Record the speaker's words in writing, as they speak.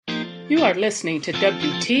You are listening to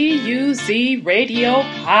WTUZ Radio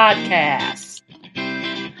Podcast.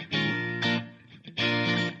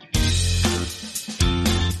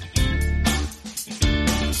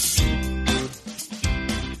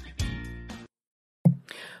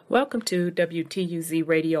 Welcome to WTUZ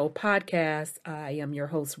Radio Podcast. I am your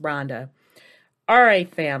host, Rhonda. All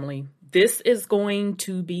right, family. This is going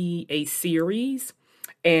to be a series,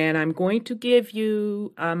 and I'm going to give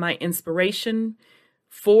you my inspiration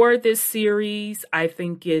for this series. I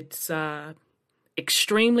think it's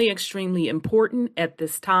extremely important at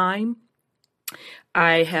this time.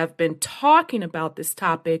 I have been talking about this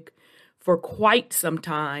topic for quite some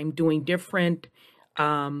time, doing different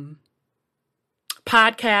podcasts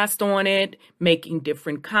on it, making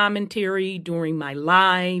different commentary during my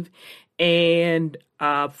live. And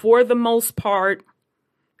for the most part,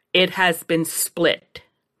 it has been split.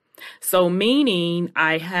 So meaning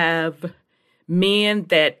I have men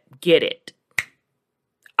that get it.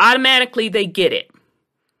 Automatically, they get it.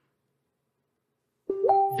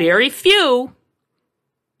 Very few,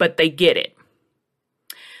 but they get it.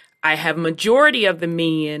 I have majority of the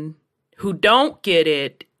men who don't get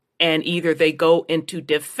it, and either they go into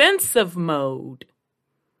defensive mode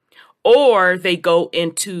or they go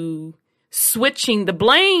into switching the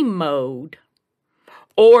blame mode,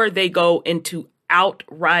 or they go into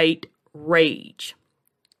outright rage.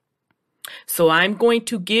 So I'm going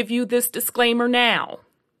to give you this disclaimer now.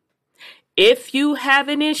 If you have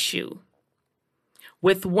an issue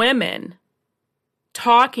with women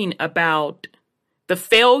talking about the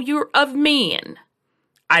failure of men,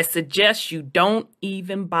 I suggest you don't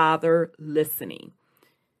even bother listening.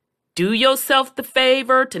 Do yourself the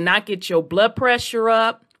favor to not get your blood pressure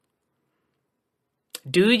up.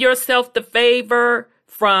 Do yourself the favor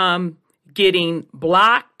from getting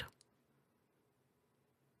blocked,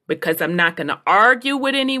 because I'm not going to argue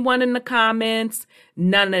with anyone in the comments.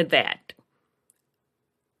 None of that.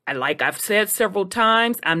 Like I've said several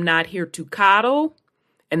times, I'm not here to coddle,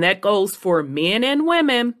 and that goes for men and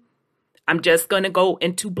women. I'm just going to go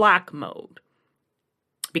into block mode,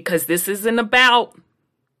 because this isn't about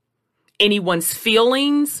anyone's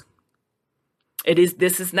feelings.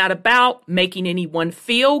 This is not about making anyone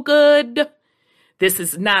feel good. This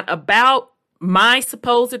is not about my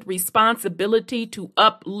supposed responsibility to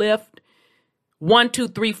uplift 1, 2,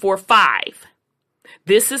 3, 4, 5.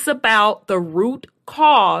 This is about the root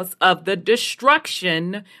cause of the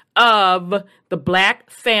destruction of the Black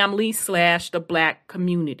family / the Black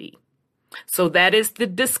community. So that is the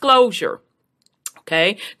disclosure.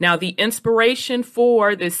 Okay. Now, the inspiration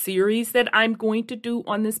for this series that I'm going to do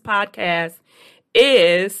on this podcast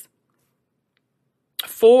is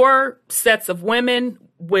 4 sets of women.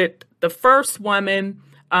 With the first woman,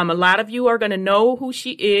 a lot of you are going to know who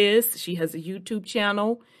she is. She has a YouTube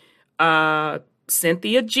channel,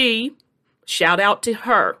 Cynthia G. Shout out to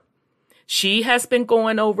her. She has been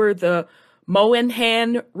going over the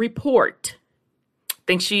Moynihan report. I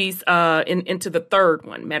think she's into the 3rd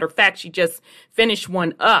one. Matter of fact, she just finished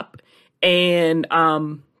one up, and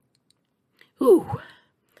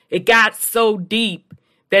it got so deep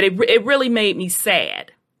that it really made me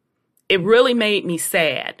sad. It really made me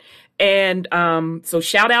sad. And so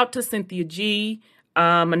shout out to Cynthia G.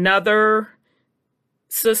 Another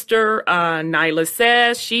sister, Nyla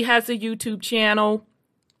Says, she has a YouTube channel.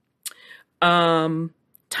 Tanya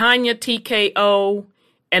TKO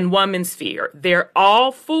and Woman Sphere. They're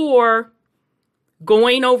all 4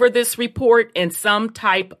 going over this report in some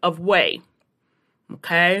type of way.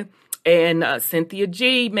 Okay. And Cynthia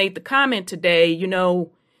G made the comment today,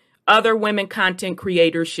 other women content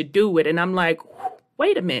creators should do it. And I'm like,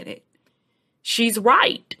 wait a minute. She's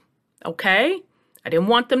right. Okay. I didn't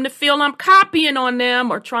want them to feel I'm copying on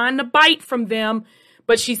them or trying to bite from them,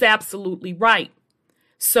 but she's absolutely right.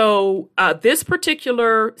 So this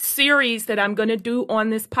particular series that I'm going to do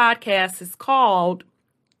on this podcast is called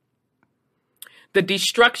The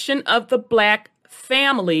Destruction of the Black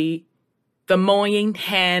Family, the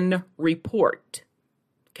Moynihan Report.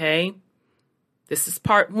 Okay. This is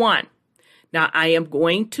part 1. Now, I am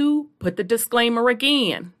going to put the disclaimer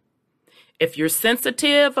again. If you're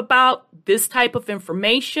sensitive about this type of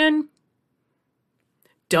information,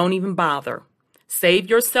 don't even bother. Save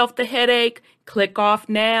yourself the headache. Click off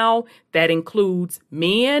now. That includes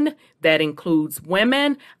men. That includes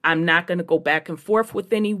women. I'm not going to go back and forth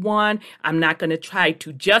with anyone. I'm not going to try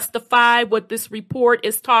to justify what this report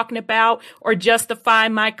is talking about or justify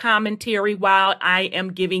my commentary while I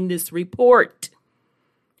am giving this report.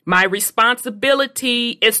 My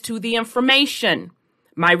responsibility is to the information.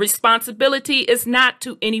 My responsibility is not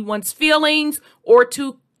to anyone's feelings or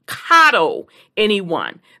to coddle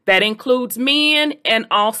anyone. That includes men and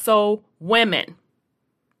also women.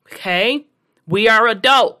 Okay? We are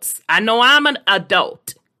adults. I know I'm an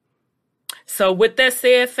adult. So with that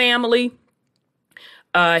said, family,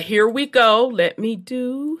 here we go. Let me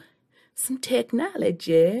do some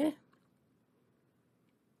technology.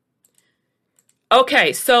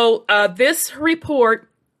 Okay, so this report,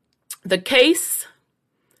 the case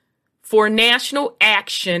for national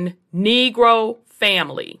action, Negro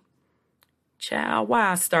family. Child,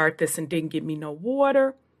 why I start this and didn't give me no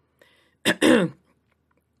water?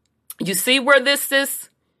 You see where this is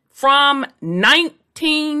from?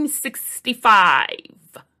 1965.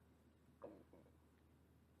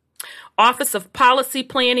 Office of Policy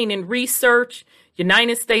Planning and Research,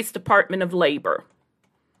 United States Department of Labor.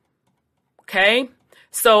 Okay,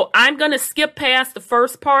 so I'm going to skip past the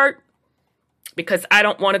first part because I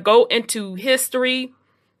don't want to go into history.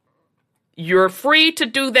 You're free to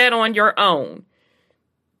do that on your own.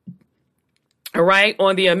 All right,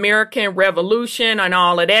 on the American Revolution and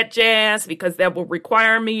all of that jazz, because that will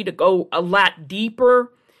require me to go a lot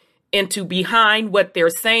deeper into behind what they're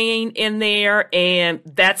saying in there. And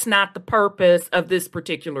that's not the purpose of this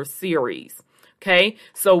particular series. Okay,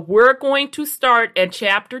 so we're going to start at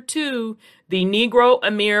chapter 2, the Negro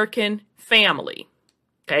American family.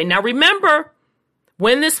 Okay, now remember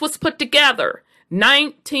when this was put together,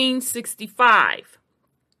 1965.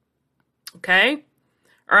 Okay,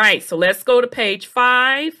 all right, so let's go to page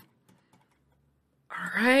 5. All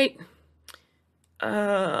right,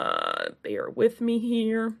 bear with me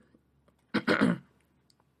here.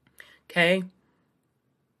 Okay.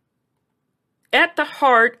 At the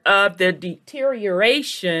heart of the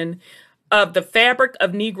deterioration of the fabric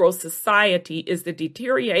of Negro society is the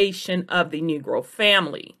deterioration of the Negro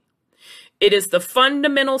family. It is the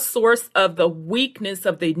fundamental source of the weakness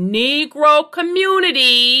of the Negro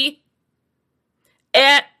community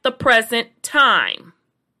at the present time.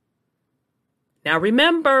 Now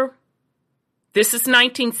remember, this is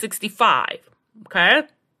 1965, okay?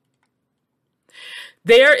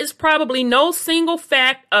 There is probably no single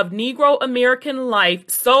fact of Negro American life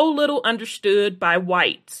so little understood by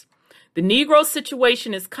whites. The Negro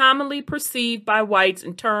situation is commonly perceived by whites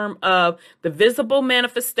in terms of the visible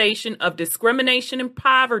manifestation of discrimination and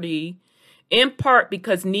poverty, in part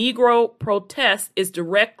because Negro protest is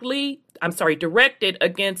directed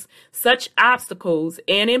against such obstacles,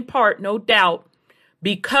 and in part, no doubt,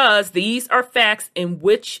 because these are facts in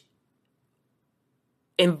which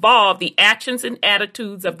involve the actions and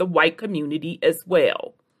attitudes of the white community as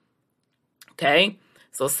well. Okay,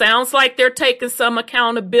 so sounds like they're taking some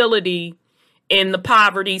accountability in the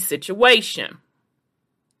poverty situation.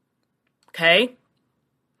 Okay,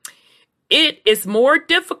 it is more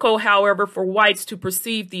difficult, however, for whites to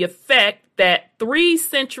perceive the effect that 3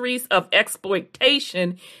 centuries of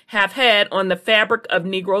exploitation have had on the fabric of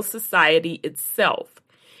Negro society itself.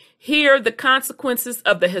 Here, the consequences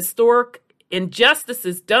of the historic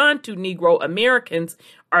injustices done to Negro Americans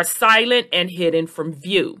are silent and hidden from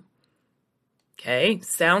view. Okay,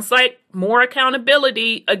 sounds like more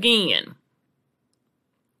accountability again.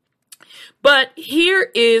 But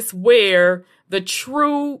here is where the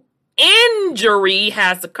true injury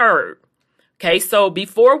has occurred. Okay, so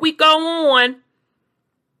before we go on,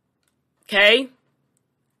 okay,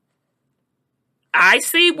 I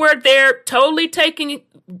see where they're totally taking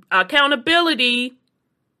accountability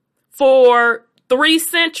for 3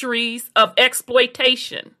 centuries of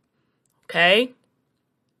exploitation. Okay?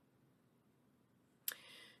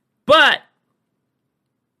 But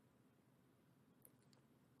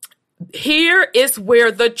here is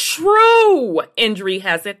where the true injury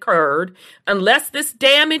has occurred. Unless this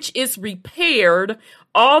damage is repaired,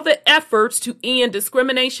 all the efforts to end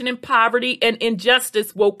discrimination and poverty and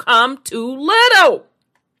injustice will come too little.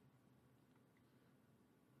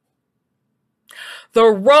 The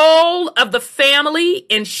role of the family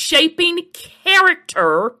in shaping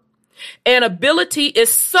character and ability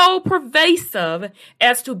is so pervasive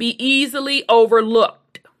as to be easily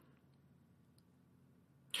overlooked.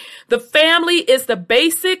 The family is the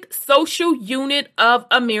basic social unit of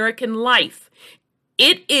American life.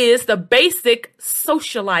 It is the basic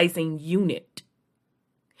socializing unit.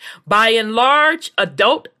 By and large,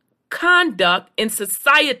 adult conduct in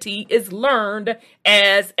society is learned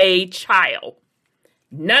as a child.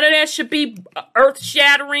 None of that should be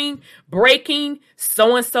earth-shattering, breaking,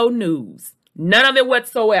 so-and-so news. None of it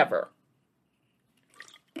whatsoever.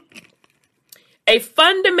 A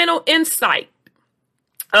fundamental insight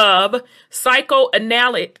of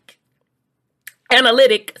psychoanalytic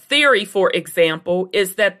theory, for example,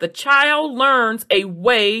 is that the child learns a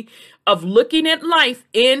way of looking at life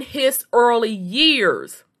in his early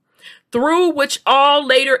years, through which all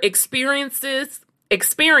later experience is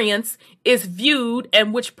viewed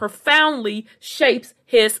and which profoundly shapes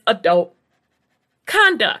his adult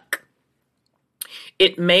conduct.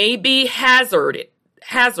 It may be hazard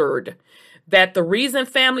that the reason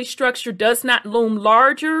family structure does not loom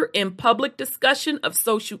larger in public discussion of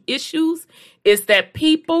social issues is that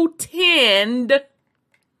people tend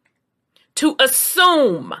to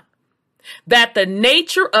assume that the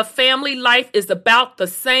nature of family life is about the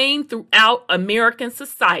same throughout American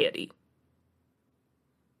society.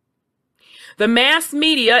 The mass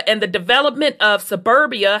media and the development of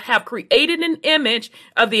suburbia have created an image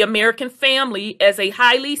of the American family as a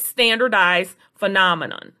highly standardized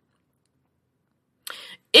phenomenon.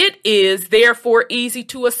 It is therefore easy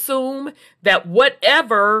to assume that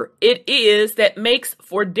whatever it is that makes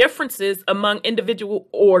for differences among individual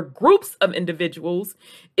or groups of individuals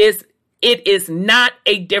it is not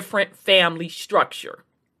a different family structure.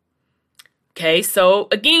 Okay, so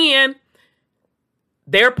again,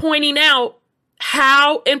 they're pointing out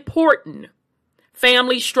how important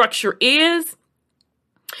family structure is.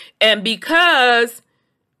 And because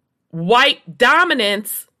white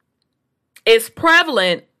dominance is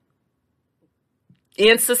prevalent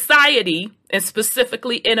in society, and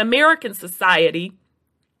specifically in American society,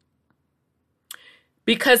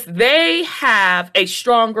 because they have a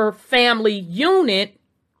stronger family unit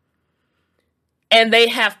and they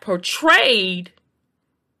have portrayed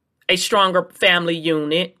a stronger family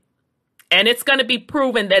unit, and it's going to be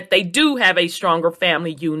proven that they do have a stronger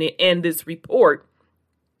family unit in this report.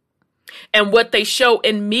 And what they show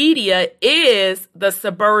in media is the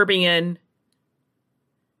suburban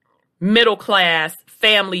middle class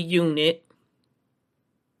family unit.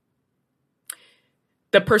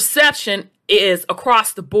 The perception is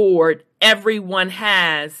across the board, everyone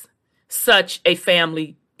has such a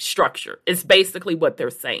family structure. It's basically what they're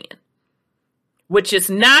saying, which is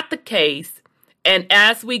not the case. And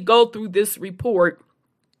as we go through this report,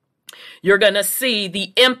 you're going to see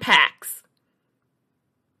the impacts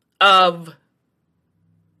of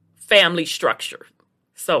family structure.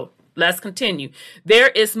 So let's continue. There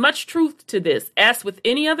is much truth to this. As with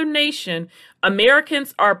any other nation,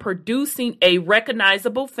 Americans are producing a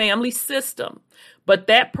recognizable family system, but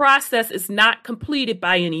that process is not completed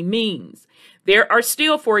by any means. There are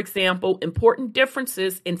still, for example, important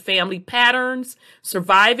differences in family patterns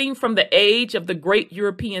surviving from the age of the great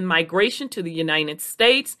European migration to the United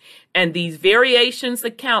States, and these variations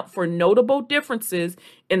account for notable differences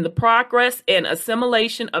in the progress and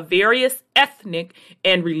assimilation of various ethnic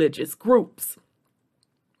and religious groups.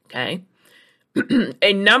 Okay.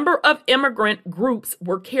 A number of immigrant groups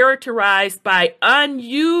were characterized by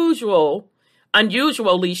unusually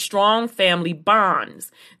strong family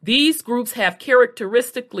bonds. These groups have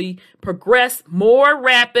characteristically progressed more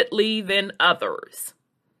rapidly than others.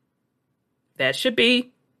 That should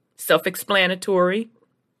be self-explanatory.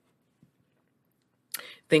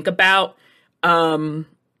 Think about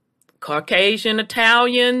Caucasian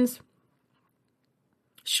Italians,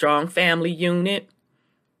 strong family unit,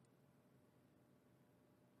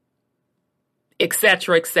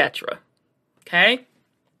 etc., etc. Okay?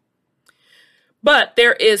 But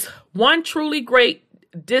there is one truly great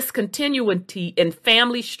discontinuity in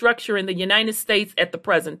family structure in the United States at the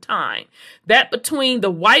present time, that between the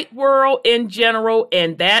white world in general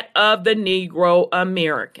and that of the Negro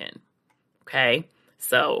American. Okay?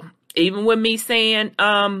 So even with me saying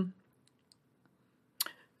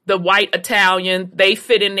the white Italian, they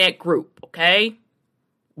fit in that group. Okay?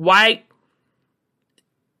 White,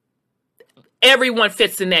 everyone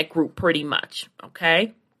fits in that group pretty much.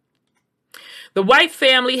 Okay? The white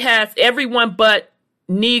family has everyone but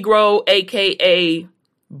Negro, a.k.a.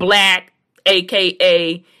 Black,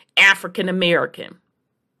 a.k.a. African American.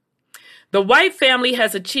 The white family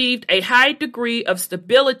has achieved a high degree of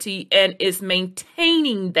stability and is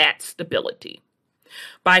maintaining that stability.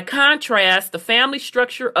 By contrast, the family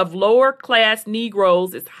structure of lower class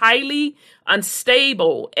Negroes is highly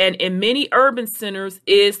unstable and in many urban centers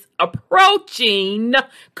is approaching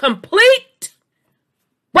complete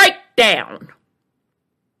breakdown.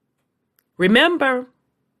 Remember,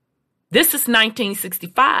 this is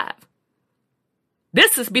 1965.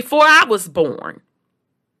 This is before I was born.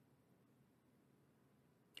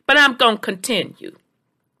 But I'm going to continue.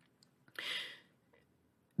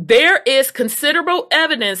 There is considerable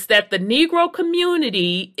evidence that the Negro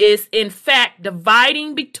community is in fact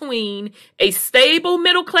dividing between a stable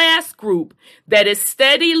middle class group that is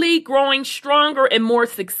steadily growing stronger and more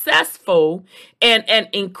successful and an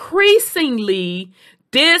increasingly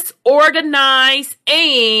disorganized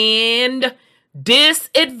and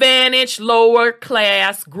disadvantaged lower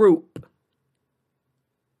class group.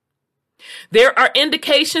 There are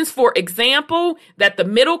indications, for example, that the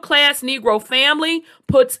middle class Negro family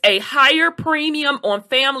puts a higher premium on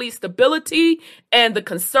family stability and the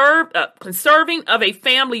conserving of a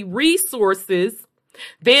family resources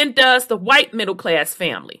than does the white middle class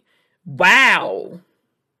family. Wow.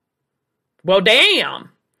 Well, damn.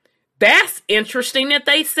 That's interesting that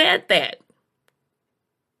they said that.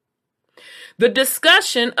 The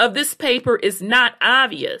discussion of this paper is not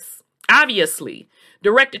obviously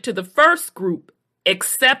directed to the first group,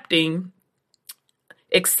 accepting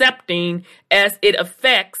as it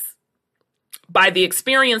affects by the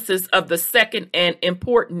experiences of the second and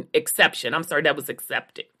important exception. I'm sorry, that was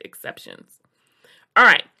exceptions. All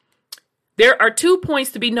right. There are 2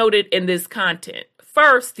 points to be noted in this content.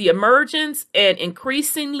 First, the emergence and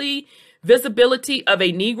increasingly visibility of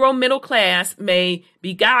a Negro middle class may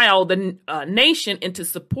beguile the nation into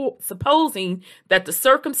supposing that the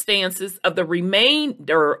circumstances of the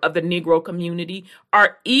remainder of the Negro community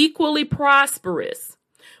are equally prosperous,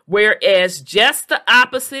 whereas just the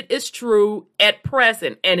opposite is true at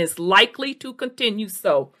present and is likely to continue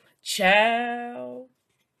so. Ciao.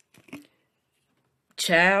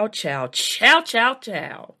 Ciao, ciao, ciao, ciao,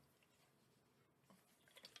 ciao.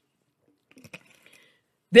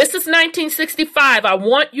 This is 1965. I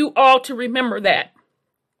want you all to remember that.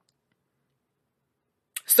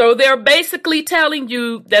 So they're basically telling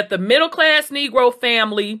you that the middle class Negro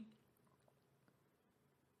family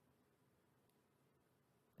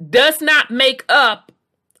does not make up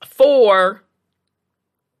for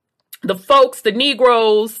the folks, the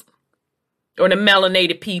Negroes, or the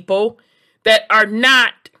melanated people that are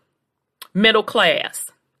not middle class.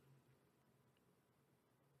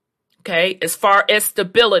 Okay, as far as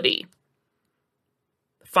stability,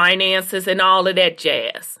 finances, and all of that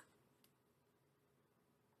jazz.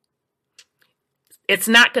 It's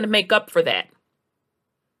not going to make up for that.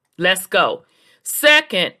 Let's go.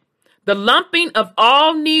 Second, the lumping of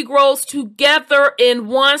all Negroes together in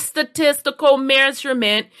one statistical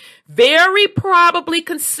measurement very probably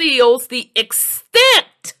conceals the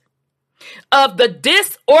extent of the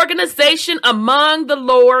disorganization among the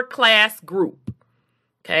lower class group.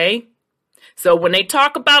 Okay? So when they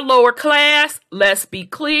talk about lower class, let's be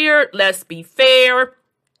clear, let's be fair.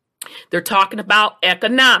 They're talking about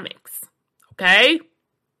economics. Okay?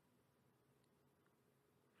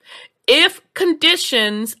 If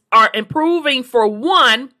conditions are improving for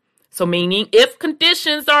one, so meaning if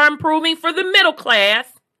conditions are improving for the middle class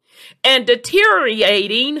and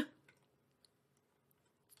deteriorating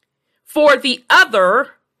for the other,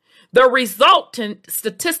 the resultant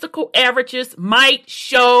statistical averages might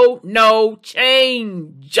show no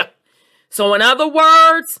change. So in other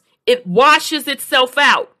words, it washes itself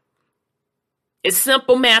out. It's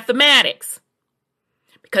simple mathematics.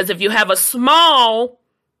 Because if you have a small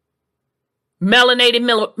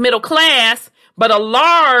melanated middle class, but a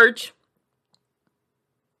large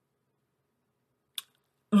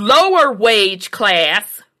lower wage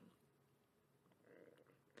class,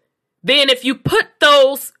 then if you put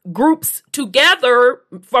those groups together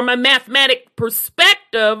from a mathematic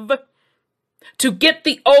perspective to get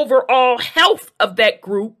the overall health of that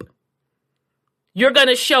group, you're going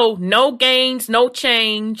to show no gains, no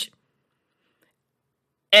change.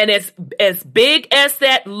 And as big as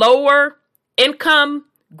that lower income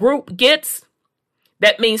group gets,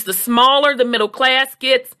 that means the smaller the middle class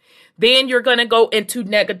gets, then you're going to go into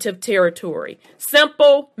negative territory.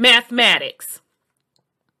 Simple mathematics.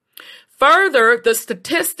 Further, the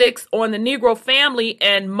statistics on the Negro family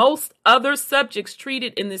and most other subjects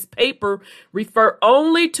treated in this paper refer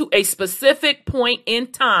only to a specific point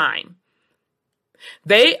in time.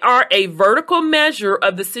 They are a vertical measure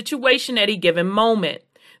of the situation at a given moment.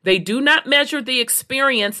 They do not measure the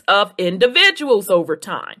experience of individuals over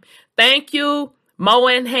time. Thank you,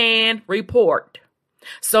 Moynihan report.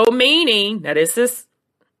 So meaning, now this is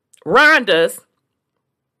Rhonda's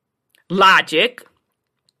logic.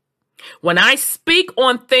 When I speak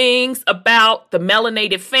on things about the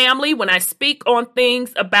melanated family, when I speak on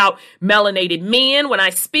things about melanated men, when I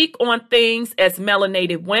speak on things as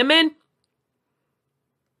melanated women,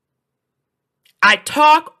 I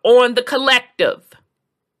talk on the collective.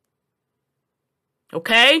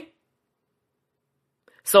 Okay?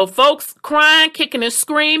 So folks crying, kicking and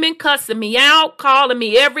screaming, cussing me out, calling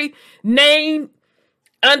me every name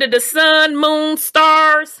under the sun, moon,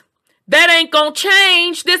 stars, that ain't gonna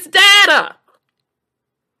change this data.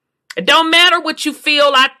 It don't matter what you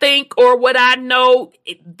feel, I think, or what I know,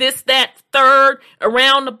 this, that, third,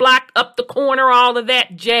 around the block, up the corner, all of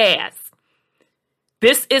that jazz.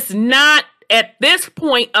 This is not, at this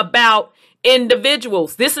point, about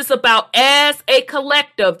individuals. This is about as a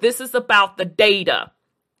collective. This is about the data.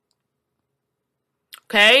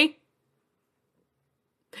 Okay?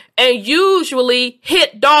 And usually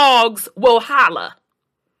hit dogs will holler.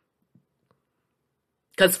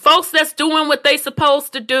 Because folks that's doing what they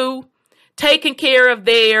supposed to do, taking care of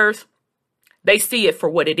theirs, they see it for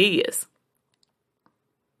what it is.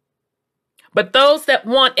 But those that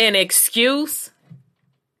want an excuse,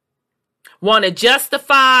 want to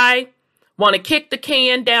justify, want to kick the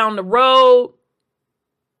can down the road,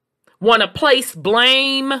 want to place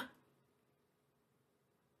blame,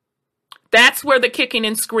 that's where the kicking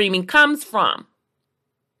and screaming comes from.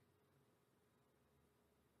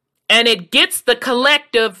 And it gets the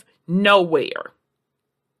collective nowhere.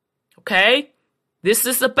 Okay? This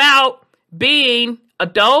is about being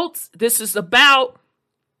adults. This is about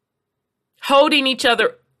holding each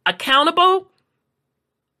other accountable.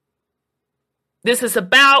 This is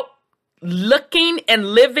about looking and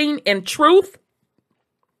living in truth.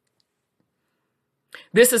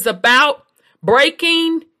 This is about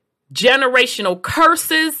breaking generational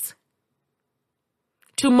curses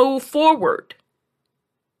to move forward.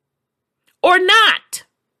 Or not.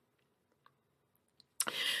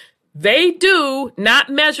 They do not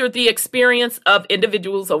measure the experience of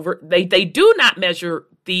individuals over, they do not measure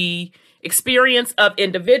the experience of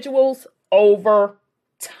individuals over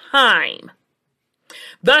time.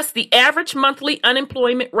 Thus, the average monthly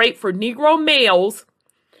unemployment rate for Negro males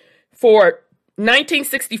for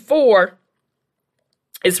 1964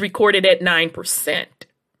 is recorded at 9%.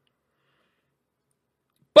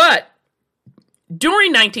 But during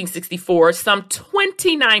 1964, some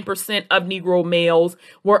 29% of Negro males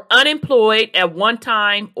were unemployed at one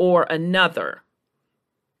time or another.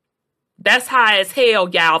 That's high as hell,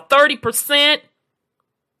 y'all. 30%.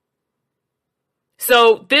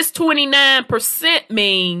 So this 29%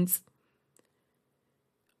 means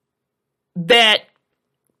that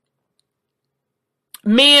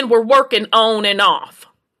men were working on and off.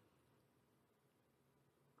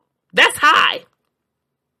 That's high.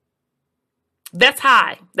 That's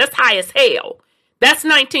high. That's high as hell. That's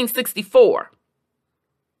 1964.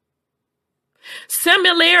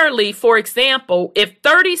 Similarly, for example, if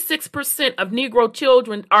 36% of Negro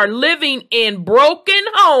children are living in broken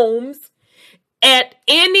homes at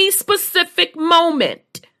any specific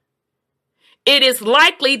moment, it is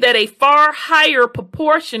likely that a far higher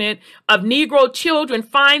proportion of Negro children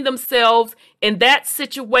find themselves in that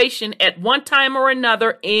situation at one time or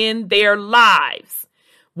another in their lives.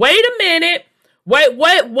 Wait a minute. Wait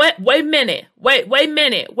a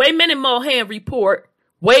minute, Mohan report.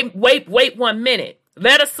 Wait 1 minute.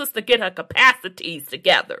 Let a sister get her capacities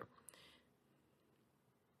together.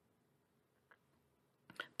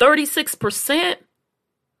 36%.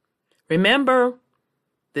 Remember,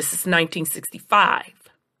 this is 1965.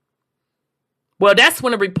 Well, that's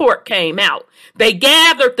when the report came out. They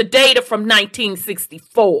gathered the data from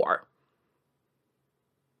 1964.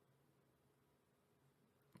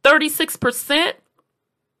 36%?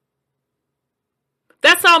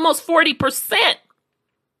 That's almost 40%.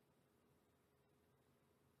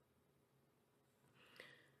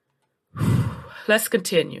 Let's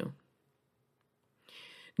continue.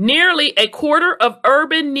 Nearly a quarter of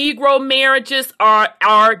urban Negro marriages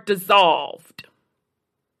are dissolved.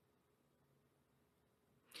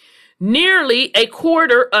 Nearly a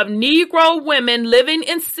quarter of Negro women living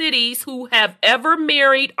in cities who have ever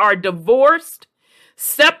married are divorced,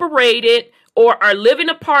 separated, or are living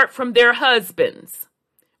apart from their husbands.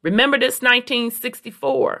 Remember this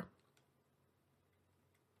 1964.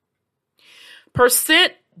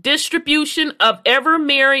 Percent distribution of ever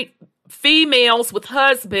married females with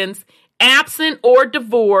husbands absent or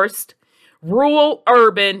divorced, rural,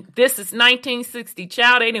 urban. This is 1960.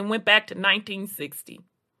 Child, they done went back to 1960.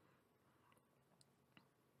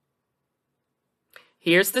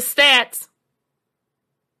 Here's the stats.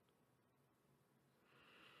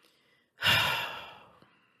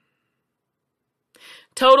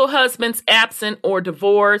 Total husbands absent or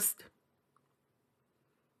divorced.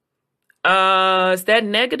 Is that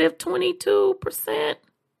negative 22%?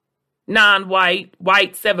 Non-white,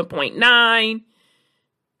 white 7.9.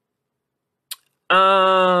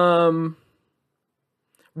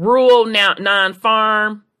 Rural, now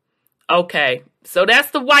non-farm. Okay, so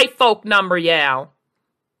that's the white folk number, y'all.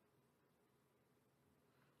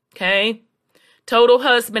 Okay, total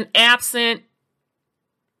husband absent.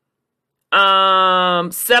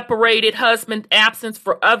 Separated husband absence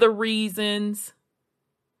for other reasons.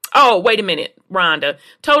 Oh, wait a minute, Rhonda.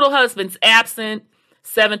 Total husbands absent,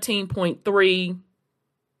 17.3.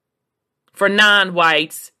 For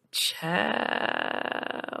non-whites,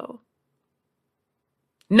 child.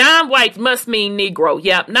 Non-whites must mean Negro.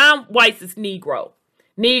 Yep, non-whites is Negro.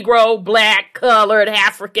 Negro, black, colored,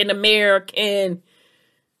 African American,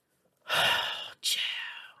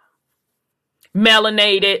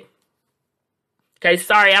 melanated. Okay,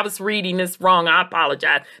 sorry, I was reading this wrong. I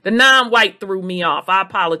apologize. The non-white threw me off. I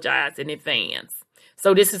apologize in advance.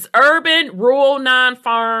 So this is urban, rural,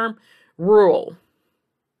 non-farm, rural.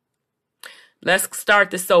 Let's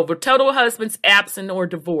start this over. Total husbands absent or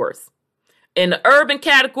divorced. In the urban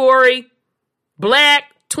category, black,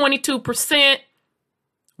 22%,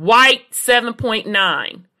 white,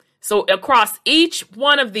 7.9. So across each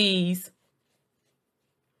one of these,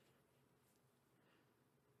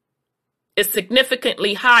 is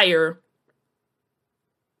significantly higher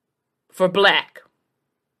for black.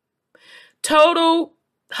 Total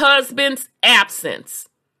husbands absence,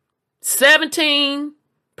 17%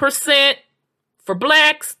 for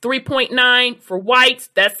blacks, 3.9 for whites.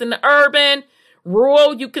 That's in the urban.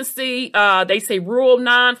 Rural, you can see, they say rural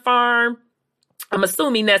non-farm. I'm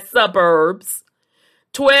assuming that's suburbs.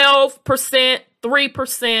 12%,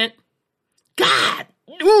 3%. God,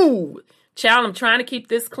 ooh. Child, I'm trying to keep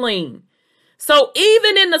this clean. So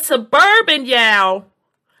even in the suburban, y'all,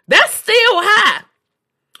 that's still high.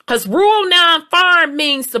 Because rural non-farm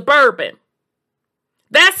means suburban.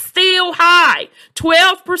 That's still high.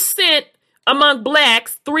 12% among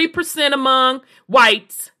blacks, 3% among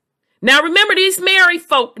whites. Now remember these married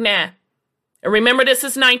folk now. And remember this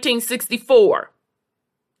is 1964.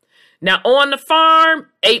 Now on the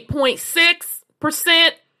farm,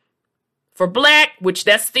 8.6% for black, which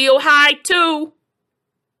that's still high too.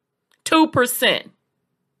 2%.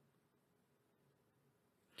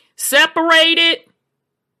 Separated,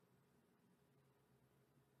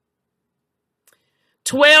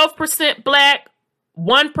 12% black,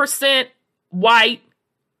 1% white.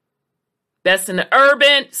 That's in the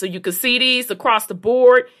urban, so you can see these across the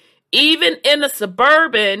board. Even in the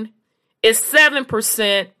suburban, it's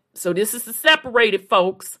 7%. So this is the separated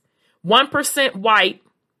folks. 1% white.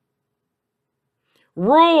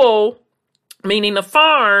 Rural, meaning the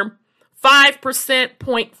farm,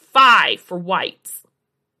 5.5 for whites.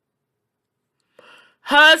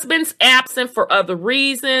 Husbands absent for other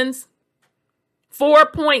reasons,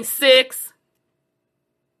 4.6.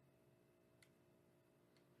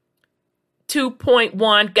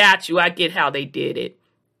 2.1, got you. I get how they did it.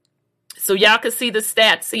 So y'all can see the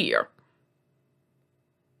stats here.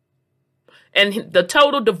 And the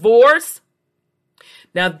total divorce.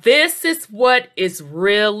 Now, this is what is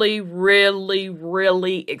really, really,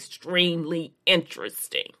 really extremely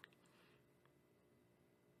interesting.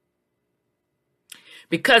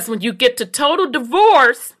 Because when you get to total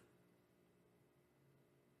divorce,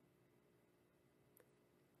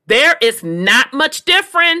 there is not much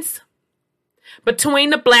difference between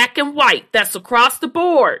the black and white. That's across the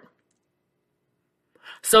board.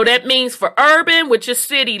 So that means for urban, which is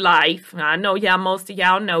city life, I know most of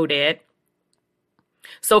y'all know that.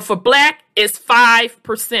 So for black, it's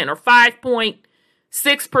 5% or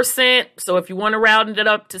 5.6%. So if you want to round it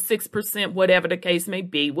up to 6%, whatever the case may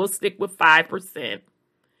be, we'll stick with 5%.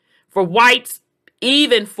 For whites,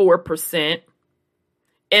 even 4%.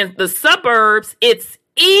 In the suburbs, it's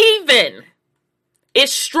even.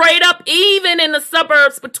 It's straight up even in the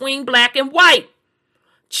suburbs between black and white.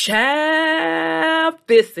 Child,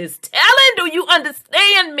 this is telling. Do you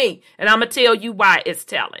understand me? And I'm going to tell you why it's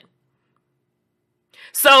telling.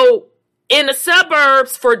 So in the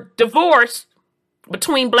suburbs for divorce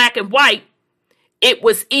between black and white, it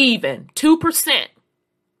was even, 2%.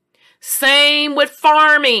 Same with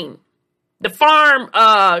farming, the farm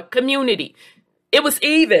community. It was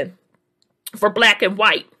even for black and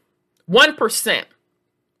white, 1%.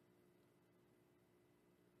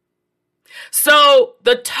 So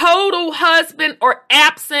the total husband or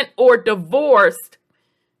absent or divorced,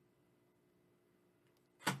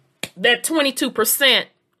 that 22%.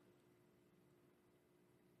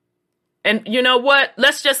 And you know what?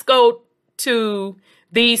 Let's just go to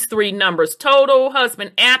these three numbers. Total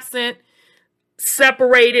husband absent,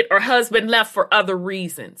 separated, or husband left for other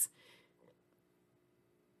reasons.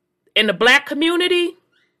 In the black community,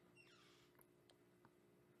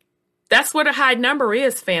 that's where the high number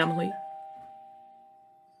is, family.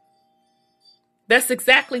 That's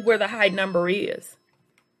exactly where the high number is.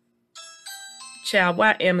 Child,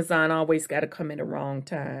 why Amazon always got to come in the wrong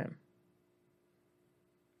time?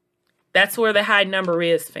 That's where the high number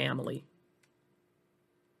is, family.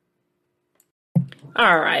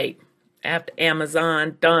 All right. After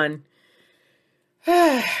Amazon done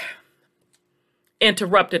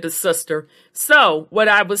interrupted the sister. So what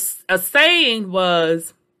I was saying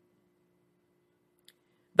was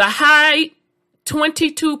the high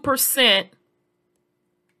 22%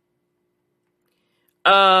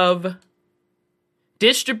 of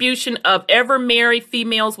distribution of ever married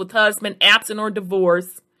females with husband absent or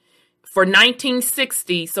divorced for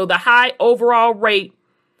 1960. So the high overall rate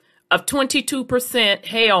of 22%,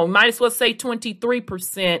 hell, might as well say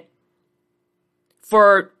 23%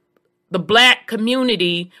 for the Black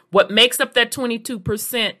community. What makes up that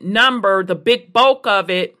 22% number, the big bulk of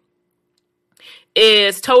it,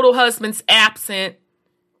 is total husbands absent,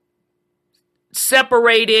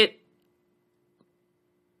 separated.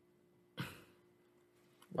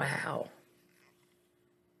 Wow.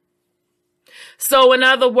 So in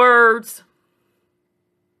other words,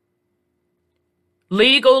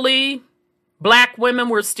 legally, Black women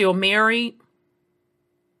were still married,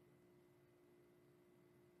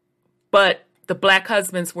 but the Black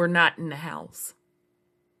husbands were not in the house.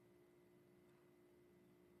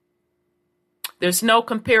 There's no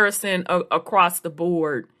comparison across the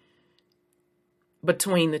board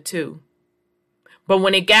between the two. But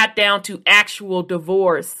when it got down to actual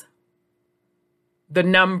divorce, the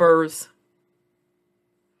numbers,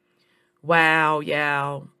 wow,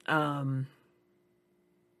 yeah. The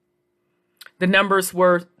numbers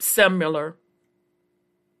were similar.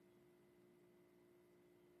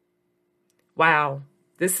 Wow,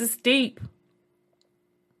 this is deep.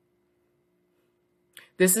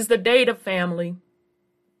 This is the data, family.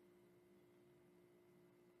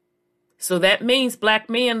 So that means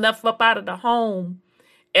Black men left up out of the home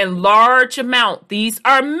in large amount. These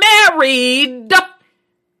are married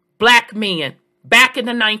Black men back in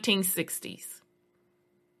the 1960s.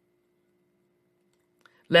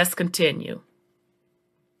 Let's continue.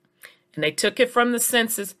 And they took it from the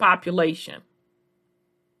census population.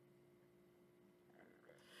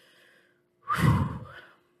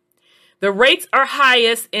 The rates are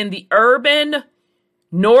highest in the urban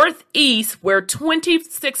Northeast, where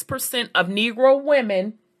 26% of Negro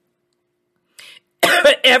women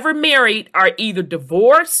ever married are either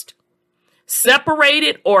divorced,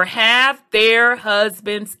 separated, or have their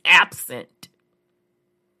husbands absent.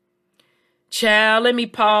 Child, let me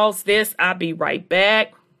pause this. I'll be right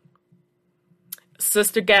back.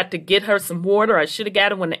 Sister got to get her some water. I should have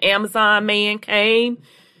got it when the Amazon man came.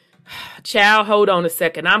 Child, hold on a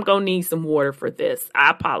second. I'm going to need some water for this.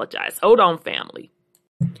 I apologize. Hold on, family.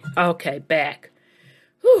 Okay, back.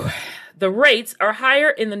 Whew. The rates are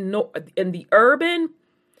higher in the urban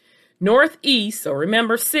Northeast, so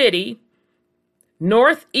remember city,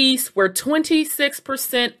 Northeast, where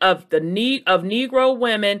 26% of Negro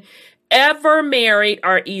women ever married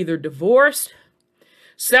are either divorced,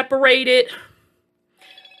 separated,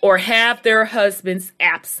 or have their husbands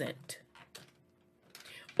absent.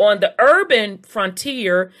 On the urban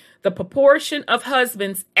frontier, the proportion of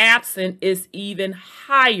husbands absent is even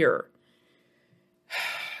higher.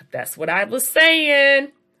 That's what I was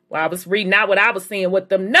saying. Well, I was reading not what I was saying, what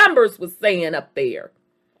the numbers was saying up there.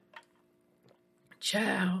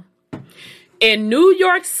 Child. In New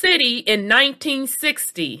York City in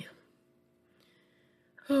 1960,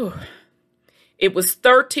 it was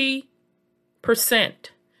 30%,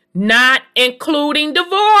 not including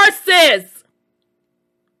divorces.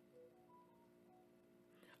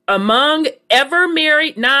 Among ever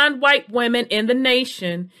married non-white women in the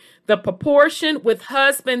nation, the proportion with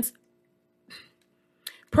husbands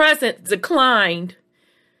present declined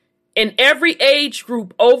in every age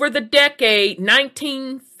group over the decade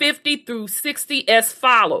 1950 through 60 as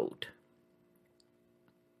followed.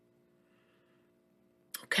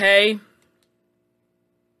 Okay.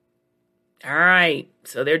 All right.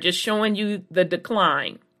 So they're just showing you the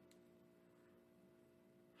decline.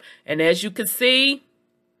 And as you can see,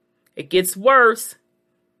 it gets worse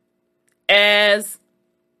as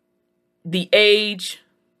the age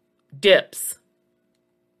dips.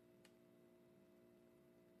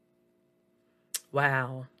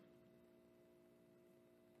 Wow.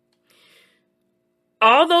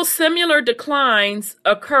 Although similar declines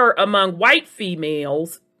occur among white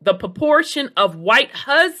females, the proportion of white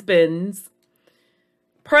husbands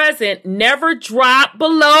present never dropped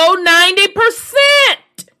below 90%.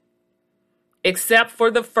 Except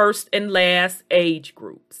for the first and last age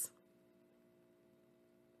groups.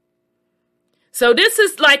 So this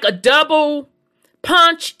is like a double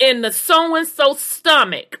punch in the so-and-so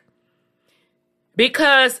stomach.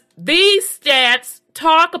 Because these stats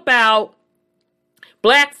talk about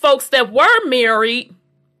Black folks that were married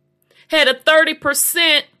had a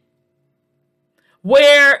 30%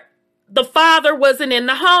 where the father wasn't in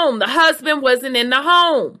the home, the husband wasn't in the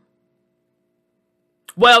home.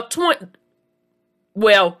 Well,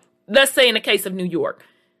 let's say in the case of New York,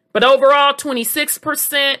 but overall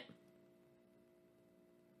 26%.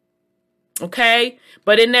 Okay,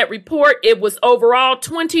 but in that report, it was overall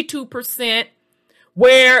 22%,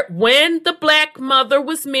 where when the black mother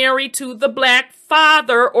was married to the black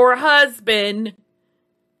father or husband,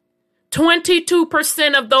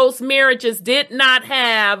 22% of those marriages did not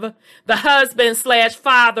have the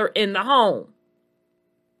husband/father in the home.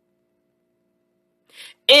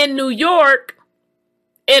 In New York,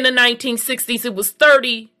 in the 1960s, it was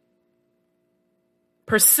 30%.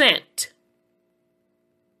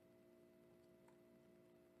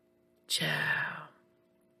 Child.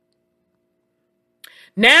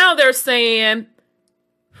 Now they're saying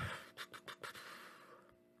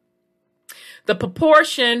the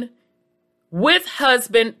proportion with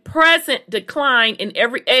husband present decline in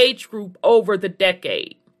every age group over the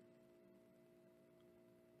decade.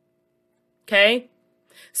 Okay?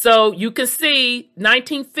 So you can see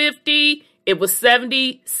 1950, it was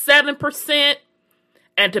 77%.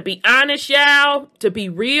 And to be honest, y'all, to be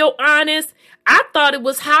real honest, I thought it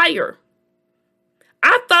was higher.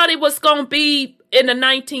 I thought it was going to be in the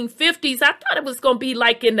 1950s. I thought it was going to be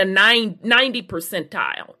like in the 90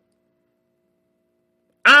 percentile.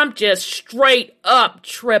 I'm just straight up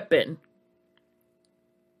tripping.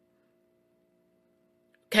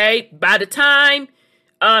 Okay, by the time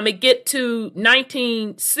it get to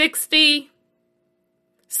 1960,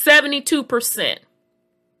 72%.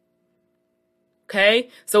 Okay,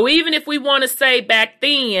 so even if we want to say back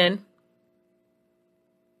then,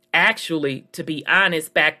 actually, to be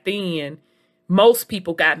honest, back then, most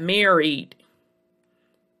people got married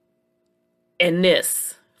in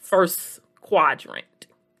this first quadrant.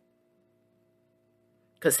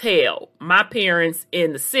 Because hell, my parents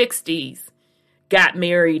in the 60s got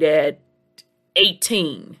married at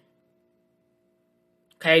 18.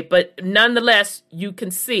 Okay, but nonetheless, you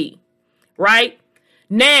can see, right?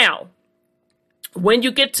 Now, when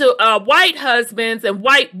you get to white husbands and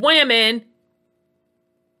white women,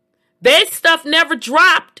 their stuff never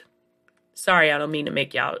dropped. Sorry, I don't mean to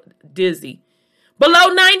make y'all dizzy.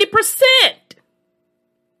 Below 90%.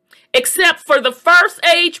 Except for the first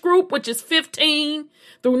age group, which is 15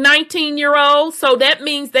 through 19-year-olds. So that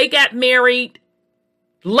means they got married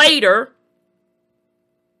later.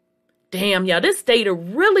 Damn, y'all, this data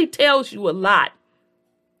really tells you a lot.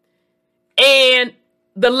 And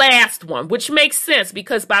the last one, which makes sense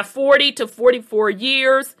because by 40 to 44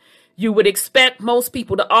 years, you would expect most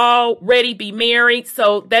people to already be married.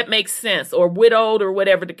 So that makes sense, or widowed, or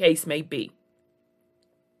whatever the case may be.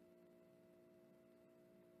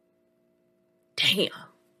 Damn.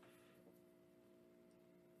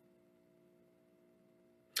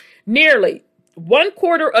 Nearly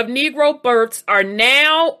 1/4 of Negro births are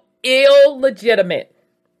now illegitimate.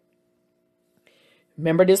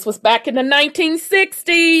 Remember, this was back in the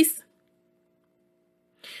 1960s.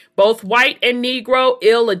 Both white and Negro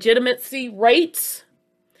illegitimacy rates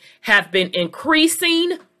have been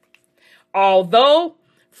increasing, although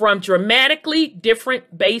from dramatically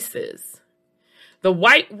different bases. The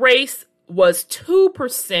white race was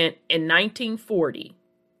 2% in 1940.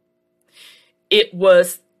 It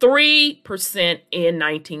was 3% in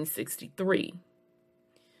 1963.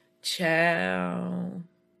 Child.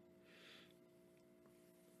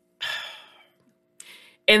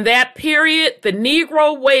 In that period, the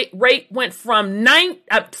Negro rate went from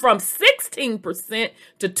 16%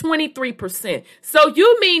 to 23%. So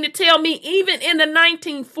you mean to tell me even in the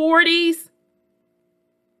 1940s,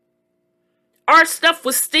 our stuff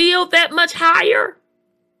was still that much higher?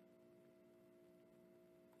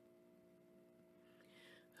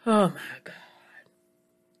 Oh my God.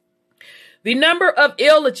 The number of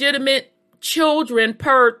illegitimate children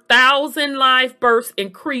per 1,000 live births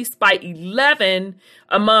increased by 11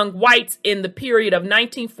 among whites in the period of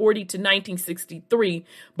 1940 to 1963,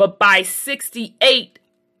 but by 68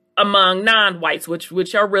 among non-whites,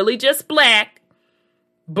 which are really just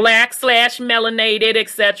black/melanated,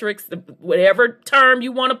 etc., whatever term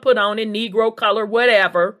you want to put on it, Negro, color,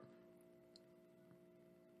 whatever.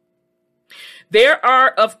 There are,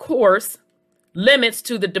 of course, limits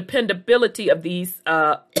to the dependability of these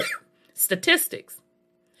statistics.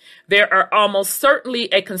 There are almost certainly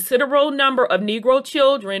a considerable number of Negro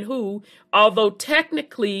children who, although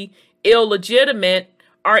technically illegitimate,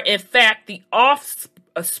 are in fact the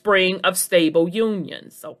offspring of stable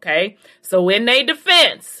unions, okay? So in their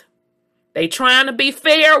defense, they trying to be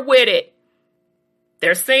fair with it.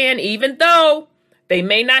 They're saying even though they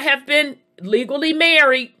may not have been legally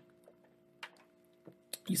married,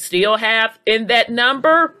 You still have in that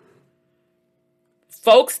number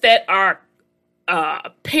folks that are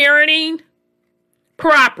parenting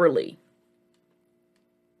properly.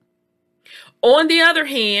 On the other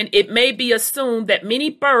hand, it may be assumed that many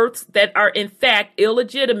births that are in fact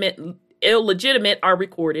illegitimate are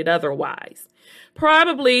recorded otherwise.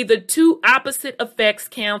 Probably the two opposite effects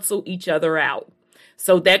cancel each other out.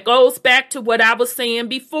 So that goes back to what I was saying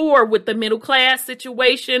before with the middle class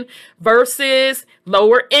situation versus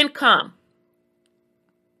lower income.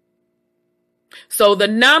 So the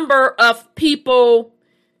number of people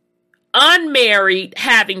unmarried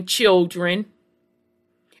having children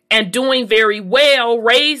and doing very well,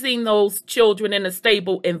 raising those children in a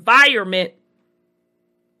stable environment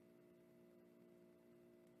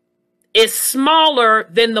is smaller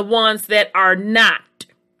than the ones that are not.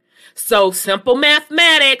 So simple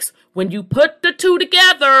mathematics, when you put the two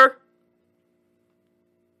together,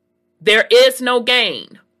 there is no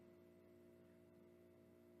gain.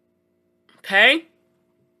 Okay?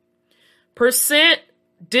 Percent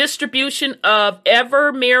distribution of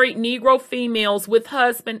ever married Negro females with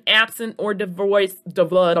husband absent or divorce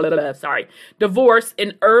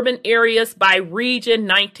in urban areas by region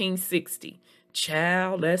 1960.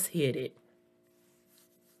 Child, let's hit it.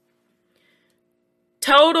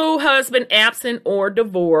 Total husband absent or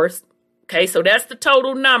divorced. Okay, so that's the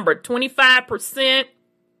total number. 25%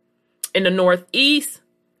 in the Northeast,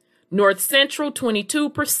 North Central,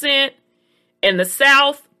 22%, in the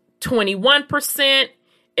South, 21%,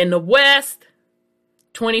 in the West,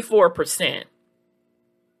 24%.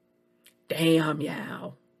 Damn,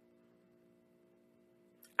 y'all.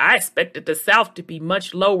 I expected the South to be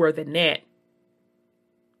much lower than that.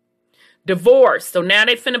 Divorce. So now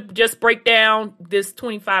they finna just break down this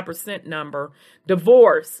 25% number.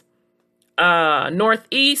 Divorce.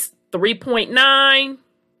 Northeast, 3.9.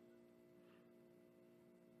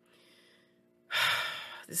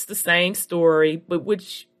 It's the same story, but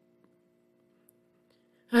which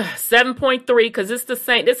 7.3, because it's the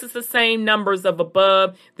same. This is the same numbers of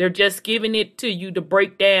above. They're just giving it to you to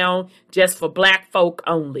break down just for black folk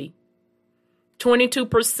only.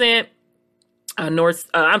 22%.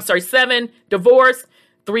 7 divorce,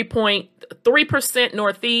 3.3%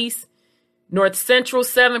 Northeast, North Central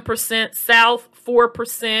 7%, South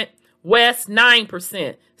 4%, West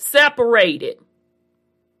 9%. Separated.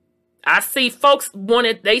 I see folks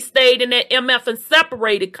they stayed in that MF and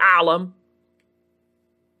separated column.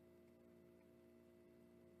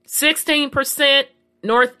 16%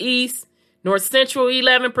 Northeast, North Central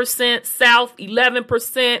 11%, South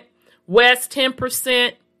 11%, West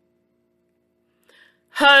 10%.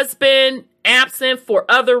 Husband absent for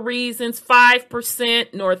other reasons,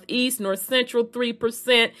 5%, Northeast, North Central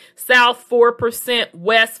 3%, South 4%,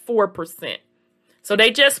 West 4%. So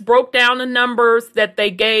they just broke down the numbers that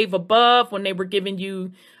they gave above when they were giving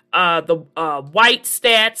you the white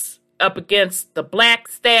stats up against the black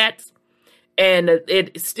stats. And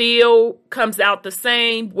it still comes out the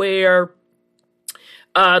same, where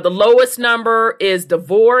the lowest number is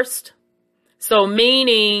divorced. So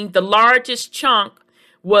meaning the largest chunk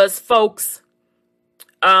was folks,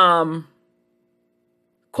 quote,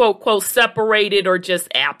 quote, separated or just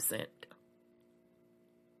absent.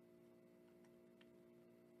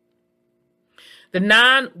 The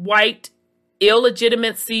non-white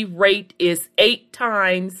illegitimacy rate is 8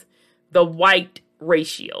 times the white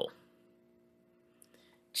ratio.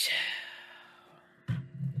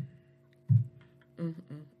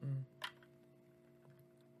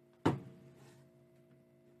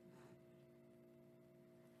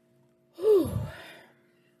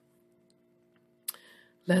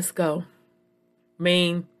 Let's go. I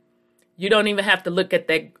mean, you don't even have to look at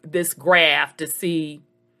this graph to see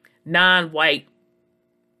non-white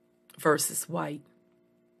versus white.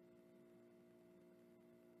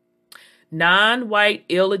 Non-white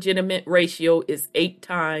illegitimate ratio is 8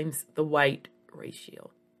 times the white ratio.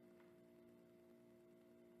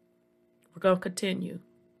 We're going to continue.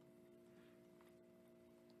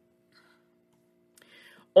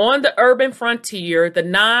 On the urban frontier, the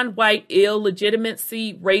non-white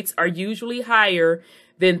illegitimacy rates are usually higher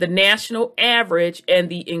than the national average, and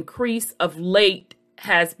the increase of late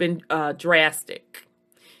has been drastic.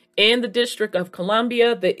 In the District of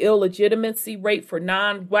Columbia, the illegitimacy rate for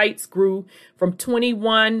non-whites grew from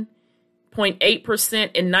 21.8%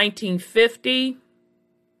 in 1950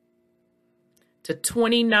 to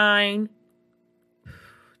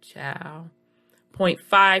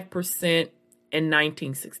 29.5% in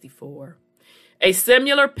 1964. A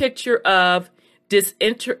similar picture of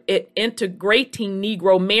disintegrating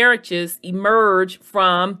Negro marriages emerged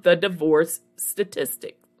from the divorce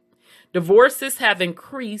statistic. Divorces have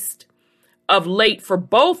increased of late for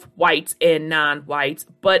both whites and non-whites,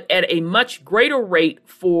 but at a much greater rate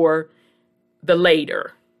for the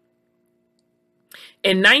later.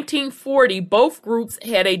 In 1940, both groups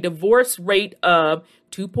had a divorce rate of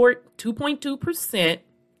 2.2%.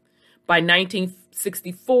 By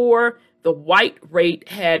 1964, the white rate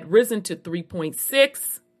had risen to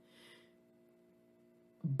 3.6%,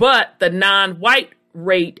 but the non-white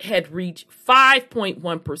rate had reached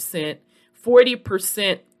 5.1%,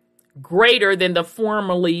 40% greater than the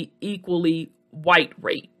formerly equally white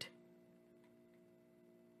rate.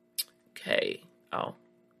 Okay.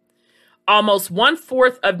 Almost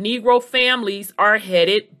 1/4 of Negro families are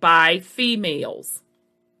headed by females.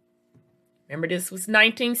 Remember, this was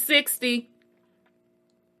 1960.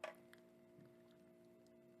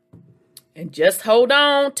 And just hold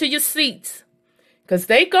on to your seats, because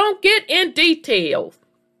they gonna get in detail.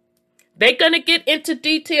 They're gonna get into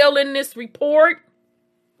detail in this report.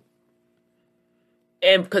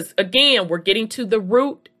 And because, again, we're getting to the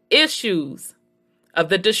root issues of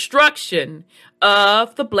the destruction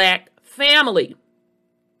of the Black family.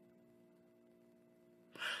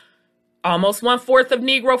 Almost 1/4 of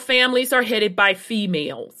Negro families are headed by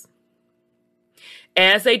females.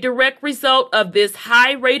 As a direct result of this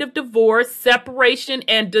high rate of divorce, separation,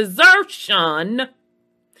 and desertion,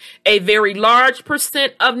 a very large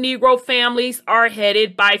percent of Negro families are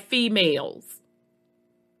headed by females.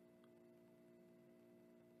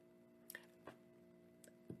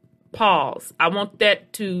 Pause. I want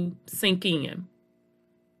that to sink in.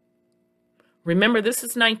 Remember, this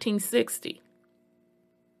is 1960.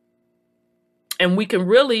 And we can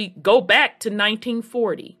really go back to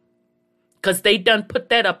 1940, because they done put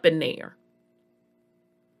that up in there.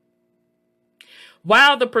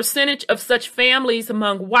 While the percentage of such families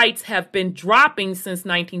among whites have been dropping since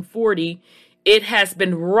 1940, it has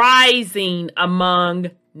been rising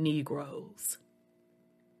among Negroes.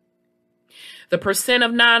 The percent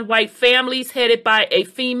of non-white families headed by a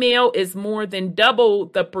female is more than double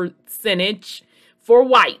the percentage for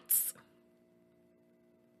whites.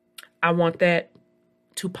 I want that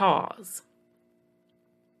to pause.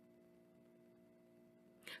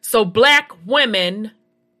 So Black women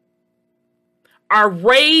are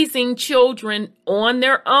raising children on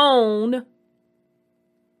their own,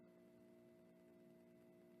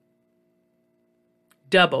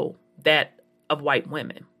 double that of white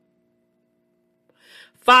women.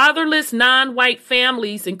 Fatherless non-white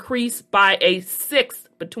families increased by a sixth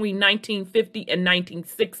between 1950 and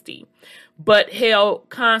 1960, but held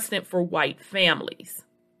constant for white families.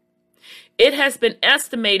 It has been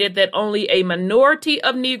estimated that only a minority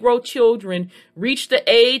of Negro children reach the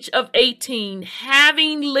age of 18,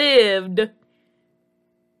 having lived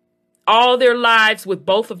all their lives with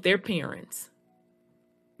both of their parents.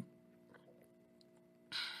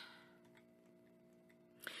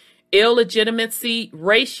 Illegitimacy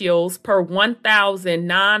ratios per 1,000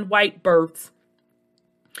 non-white births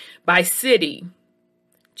by city.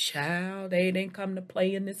 Child, they didn't come to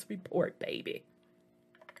play in this report, baby.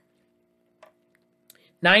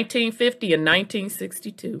 1950 and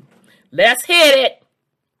 1962. Let's hit it.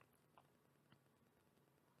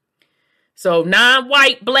 So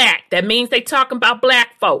non-white Black, that means they talking about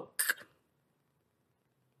Black folk.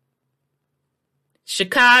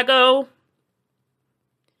 Chicago,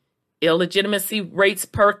 illegitimacy rates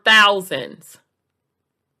per thousands.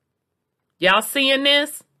 Y'all seeing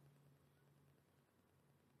this?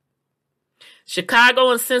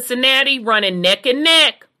 Chicago and Cincinnati running neck and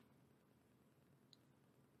neck.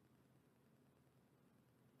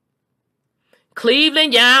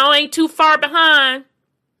 Cleveland, y'all ain't too far behind.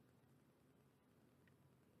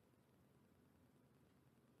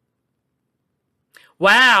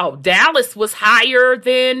 Wow, Dallas was higher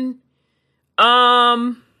than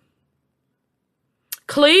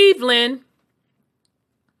Cleveland,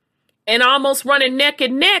 and almost running neck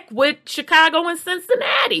and neck with Chicago and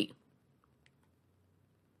Cincinnati.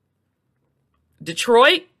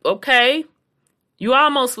 Detroit, okay. You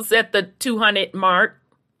almost was at the 200 mark.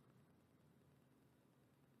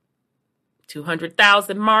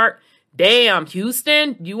 200,000 mark. Damn,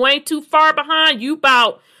 Houston, you ain't too far behind. You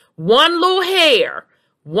about one little hair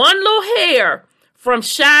from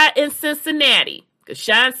Chi and Cincinnati. Because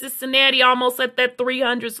Chi and Cincinnati almost at that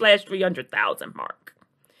 300,000 mark.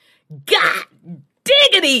 God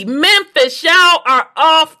diggity, Memphis, y'all are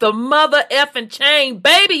off the mother effing chain.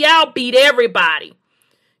 Baby, y'all beat everybody.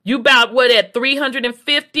 You about what, at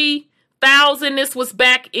 350,000? This was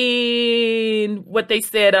back in what they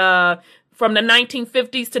said, from the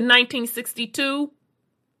 1950s to 1962.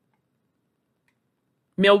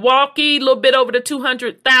 Milwaukee, a little bit over the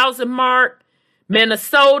 200,000 mark.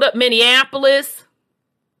 Minneapolis,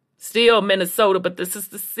 still Minnesota, but this is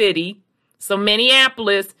the city. So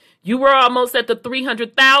Minneapolis, you were almost at the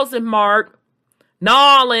 300,000 mark. New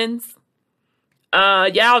Orleans,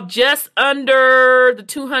 y'all just under the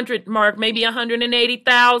 200 mark, maybe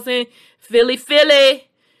 180,000. Philly,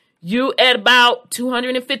 you at about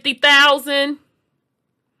 250,000.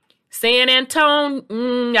 San Antonio,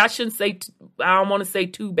 I shouldn't say, I don't want to say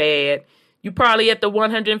too bad. You probably at the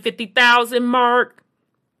 150,000 mark.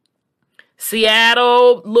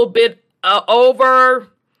 Seattle, a little bit over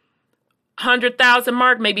 100,000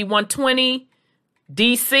 mark, maybe 120.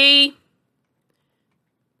 DC,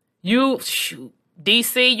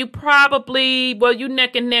 DC, you probably, well, you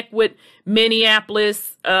neck and neck with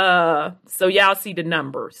Minneapolis. So y'all see the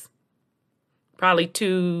numbers. Probably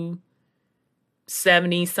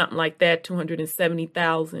 270, something like that,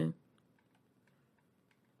 270,000.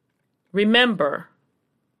 Remember,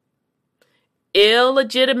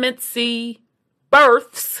 illegitimacy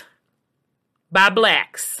births by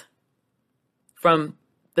blacks from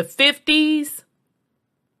the 50s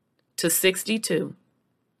to 62.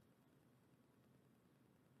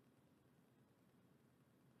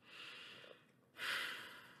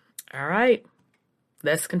 All right,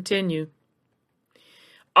 let's continue.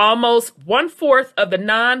 Almost 1/4 of the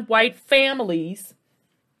non-white families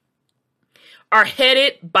are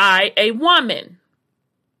headed by a woman.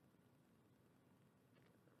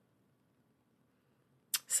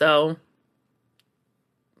 So,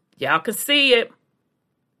 y'all can see it.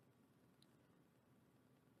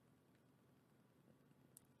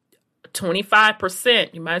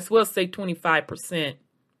 %25%. You might as well say 25%.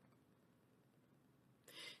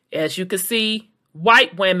 As you can see,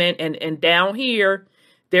 white women, and down here,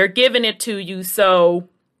 they're giving it to you. So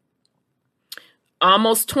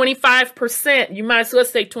almost 25%. You might as well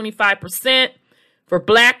say 25% for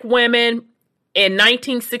black women in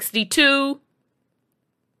 1962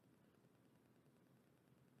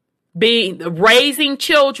 raising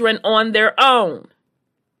children on their own.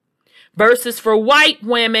 Versus for white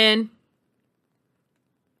women,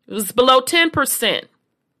 it was below 10%.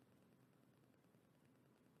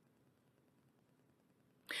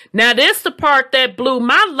 Now, this is the part that blew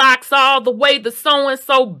my locks all the way to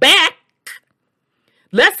so-and-so back.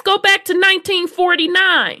 Let's go back to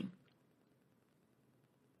 1949.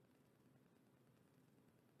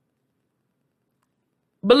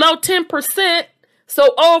 Below 10%.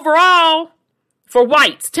 So overall, for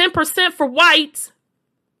whites, 10% for whites.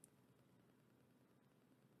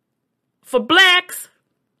 For blacks,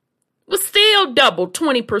 was still double,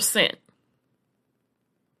 20%.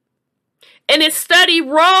 And its steady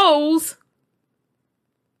rose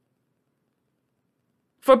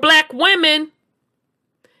for black women,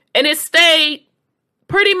 and it stayed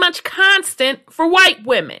pretty much constant for white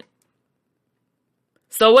women.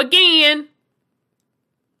 So again,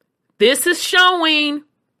 this is showing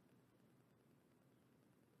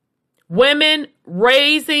women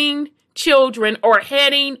raising children or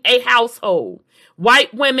heading a household.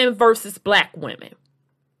 White women versus black women.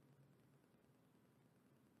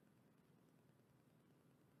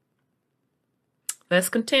 Let's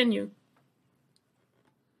continue.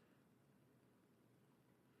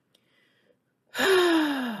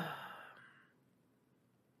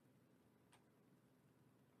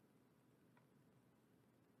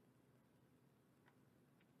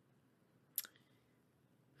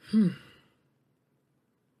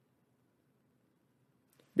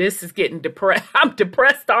 This is getting depressed. I'm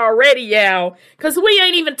depressed already, y'all, because we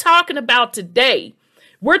ain't even talking about today.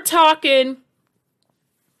 We're talking,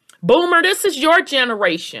 Boomer, this is your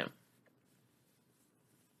generation.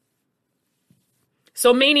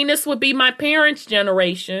 So meaning this would be my parents'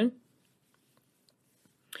 generation.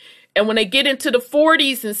 And when they get into the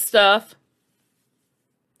 40s and stuff,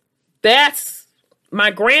 that's my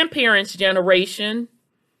grandparents' generation,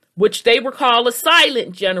 which they would call a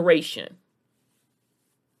silent generation.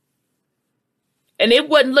 And it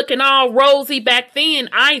wasn't looking all rosy back then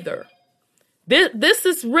either. This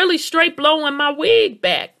is really straight blowing my wig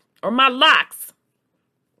back, or my locks.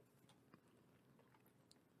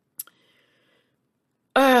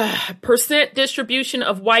 Percent distribution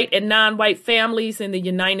of white and non-white families in the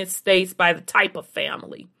United States by the type of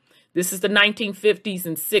family. This is the 1950s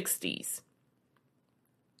and 60s.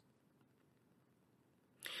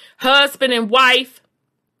 Husband and wife,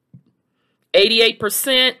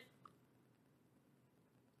 88%.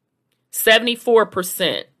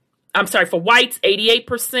 74%. I'm sorry, for whites,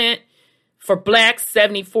 88%. For blacks,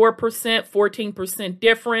 74%, 14%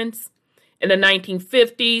 difference. In the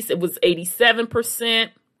 1950s, it was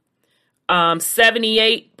 87%.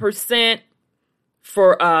 78%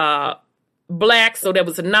 for black, so that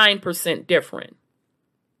was a 9% difference.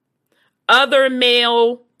 Other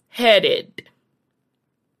male headed.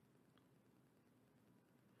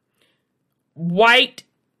 White,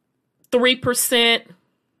 3%.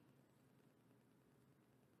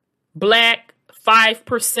 Black,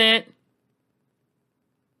 5%.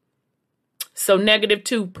 So negative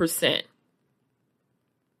 2%.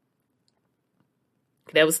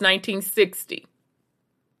 That was 1960.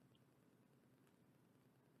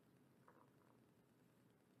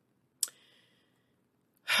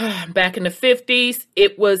 Back in the 50s,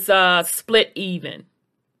 it was split even.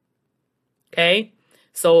 Okay?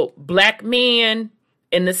 So black men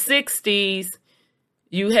in the 60s,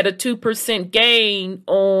 you had a 2% gain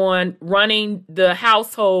on running the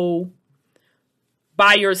household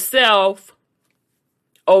by yourself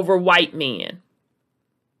over white men.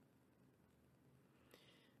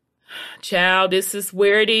 Child, this is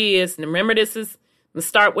where it is. And remember, let's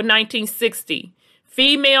start with 1960.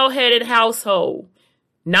 Female-headed household.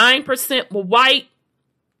 9% were white,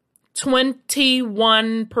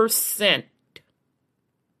 21%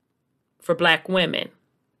 for black women.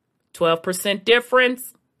 12%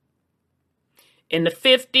 difference. In the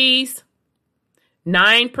 50s,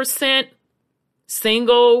 9%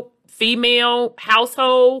 single female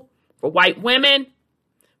household for white women.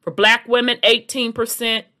 For black women,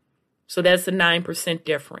 18%. So that's a 9%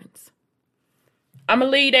 difference. I'm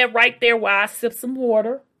going to leave that right there while I sip some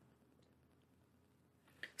water,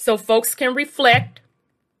 so folks can reflect.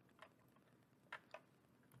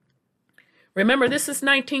 Remember, this is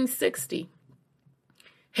 1960.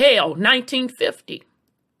 Hell, 1950.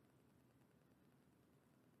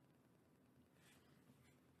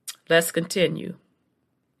 Let's continue.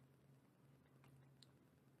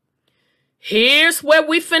 Here's where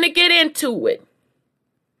we finna get into it.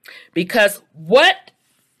 Because what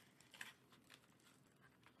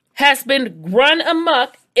has been run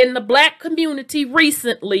amok in the black community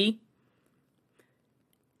recently,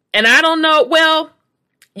 and I don't know, well,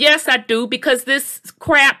 yes, I do, because this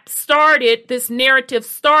narrative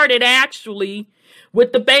started actually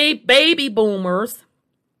with the baby boomers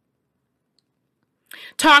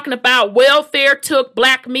talking about welfare took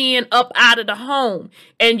black men up out of the home.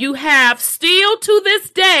 And you have still to this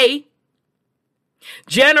day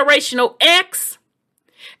Generational X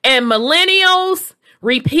and millennials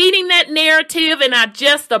repeating that narrative, and I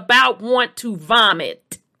just about want to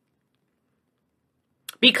vomit.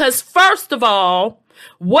 Because first of all,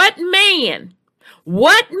 what man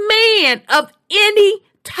of any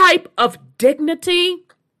type of dignity,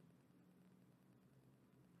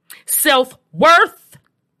 self-worth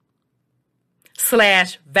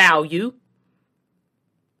 / value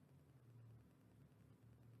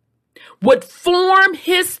would form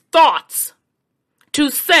his thoughts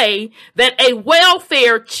to say that a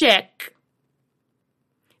welfare check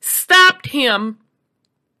stopped him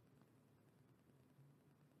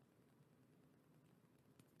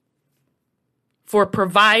for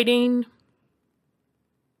providing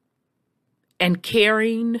and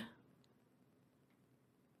caring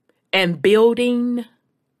and building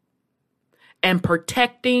and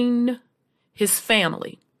protecting his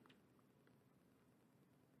family.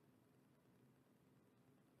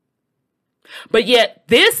 But yet,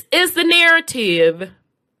 this is the narrative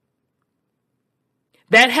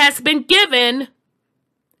that has been given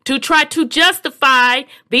to try to justify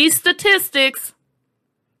these statistics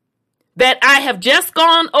that I have just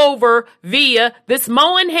gone over via this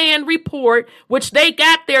Moynihan report, which they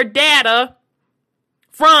got their data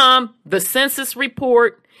from the census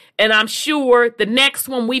report. And I'm sure the next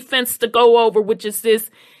one we finna to go over, which is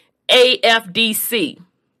this AFDC,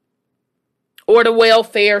 or the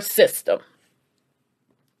welfare system.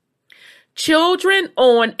 Children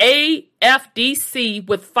on AFDC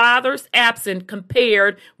with fathers absent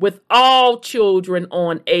compared with all children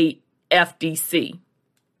on AFDC.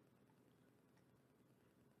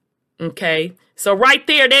 Okay, so right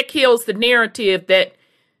there, that kills the narrative that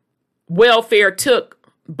welfare took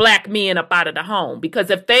black men up out of the home. Because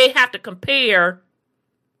if they have to compare,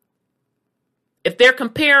 if they're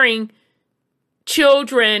comparing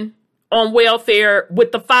children on welfare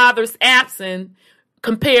with the fathers absent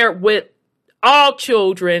compared with all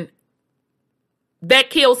children,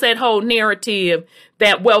 that kills that whole narrative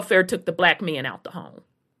that welfare took the black men out the home.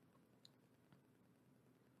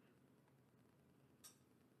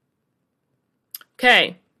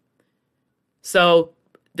 Okay, so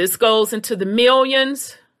this goes into the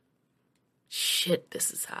millions. Shit,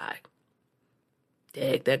 this is high.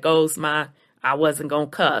 Dag, there goes I wasn't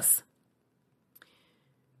going to cuss.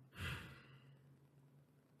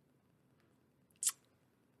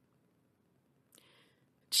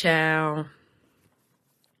 Child.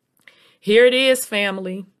 Here it is,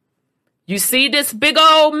 family. You see this big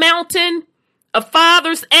old mountain of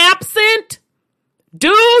fathers absent? Do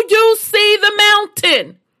you see the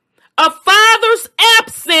mountain of fathers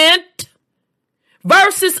absent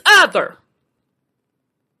versus other?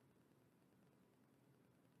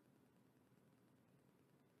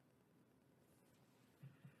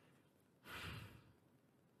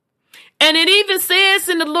 And it even says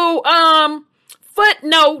in the little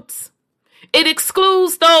footnotes, it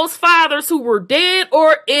excludes those fathers who were dead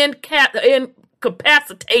or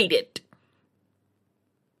incapacitated.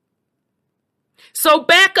 So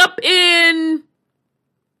back up in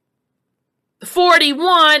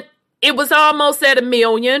 41, it was almost at 1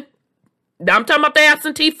 million. Now I'm talking about the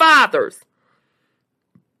absentee fathers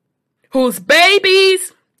whose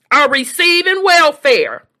babies are receiving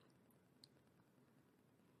welfare.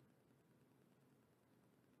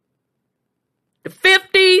 The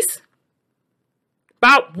 50s,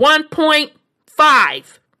 about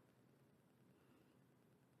 1.5.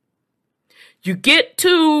 You get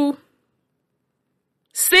to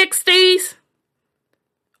 60s,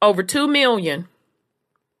 over 2 million.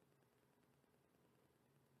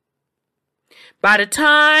 By the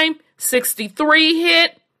time 63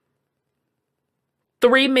 hit,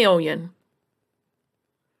 3 million.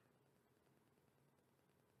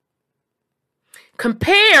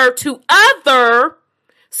 Compared to other,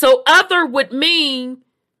 so other would mean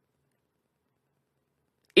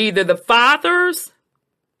either the fathers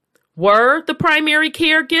were the primary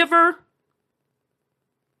caregiver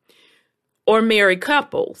or married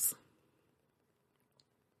couples.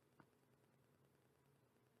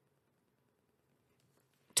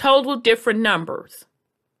 Total different numbers.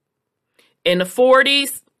 In the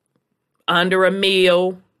 40s, under 1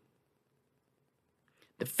 million.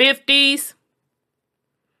 The 50s,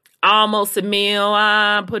 almost 1 million.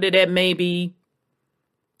 I put it at maybe,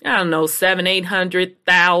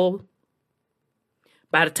 700,000-800,000.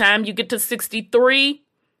 By the time you get to 63,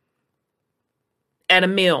 at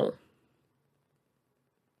 1 million.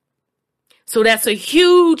 So that's a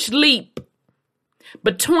huge leap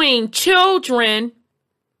between children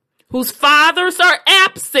whose fathers are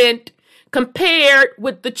absent compared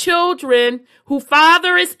with the children whose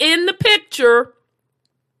father is in the picture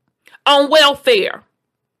on welfare.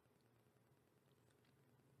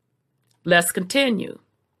 Let's continue.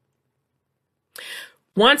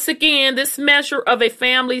 Once again, this measure of a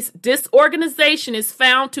family's disorganization is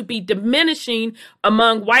found to be diminishing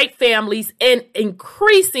among white families and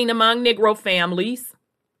increasing among Negro families.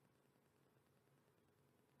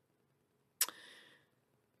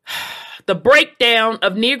 The breakdown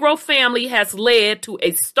of Negro family has led to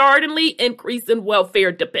a startlingly increase in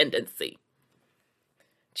welfare dependency.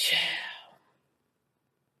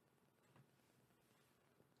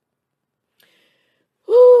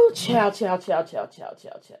 Ooh, chow.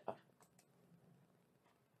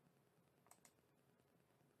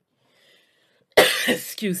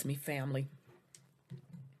 Excuse me, family.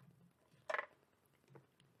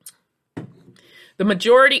 The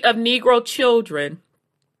majority of Negro children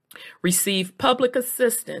receive public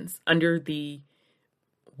assistance under the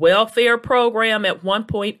welfare program at one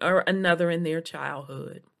point or another in their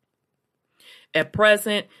childhood. At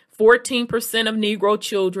present, 14% of Negro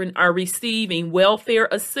children are receiving welfare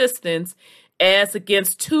assistance as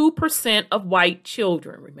against 2% of white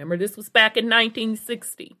children. Remember, this was back in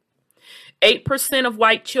 1960. 8% of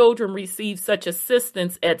white children receive such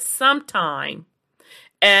assistance at some time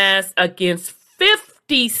as against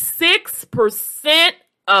 56%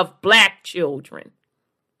 of black children.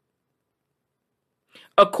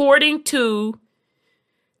 According to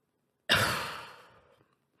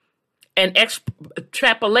an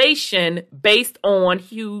extrapolation based on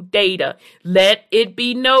Pew data. Let it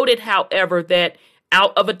be noted, however, that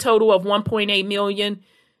out of a total of 1.8 million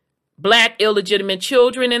black illegitimate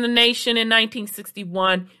children in the nation in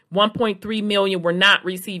 1961, 1.3 million were not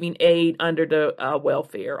receiving aid under the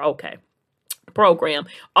welfare program,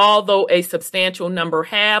 although a substantial number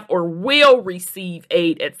have or will receive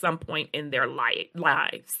aid at some point in their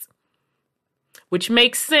lives. Which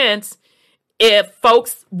makes sense if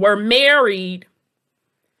folks were married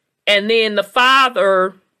and then the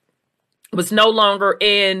father was no longer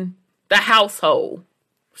in the household.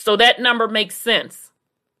 So that number makes sense.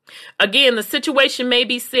 Again, the situation may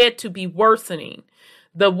be said to be worsening.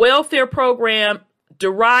 The welfare program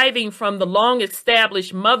deriving from the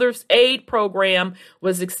long-established Mother's Aid program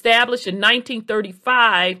was established in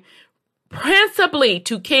 1935 principally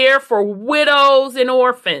to care for widows and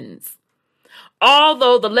orphans.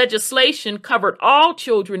 Although the legislation covered all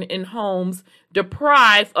children in homes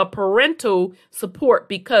deprived of parental support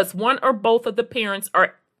because one or both of the parents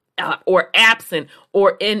are or absent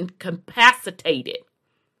or incapacitated.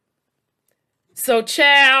 So,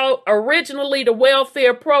 child, originally the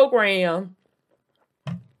welfare program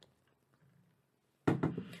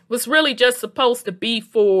was really just supposed to be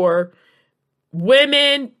for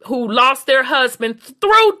women who lost their husband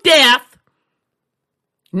through death,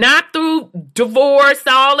 not through divorce,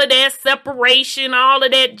 all of that separation, all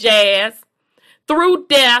of that jazz, through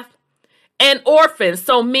death, and orphans.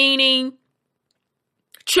 So meaning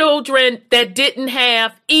children that didn't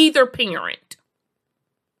have either parent.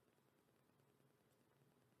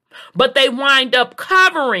 But they wind up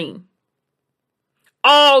covering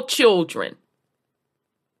all children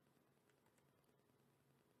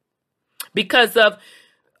because of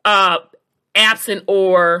absent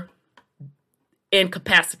or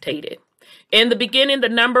incapacitated. In the beginning, the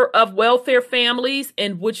number of welfare families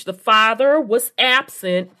in which the father was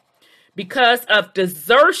absent because of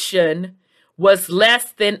desertion was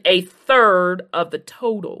less than a third of the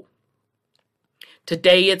total.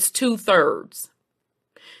 Today, it's 2/3.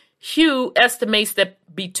 Hugh estimates that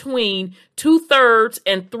between 2/3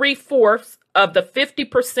 and 3/4 of the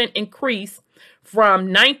 50% increase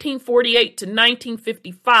from 1948 to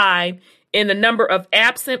 1955 in the number of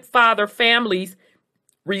absent father families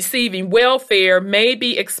receiving welfare may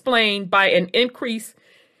be explained by an increase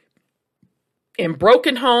in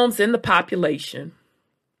broken homes in the population.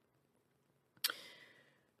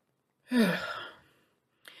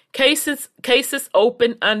 Cases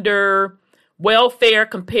open under welfare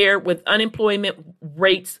compared with unemployment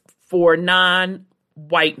rates for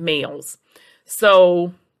non-white males.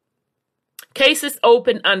 So cases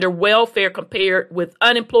open under welfare compared with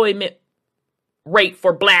unemployment rate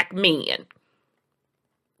for black men.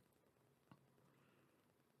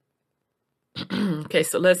 Okay,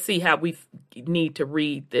 so let's see how we need to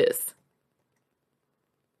read this.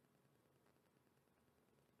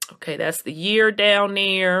 Okay, that's the year down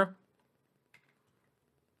there.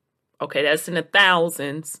 Okay, that's in the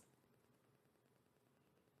thousands.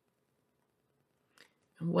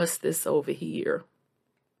 And what's this over here?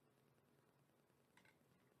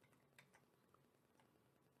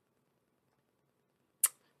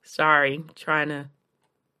 Sorry, trying to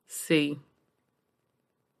see.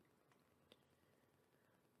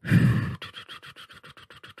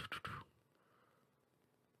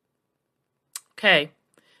 Okay,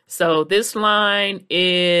 so this line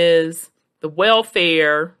is the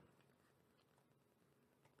welfare.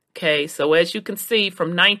 Okay, so as you can see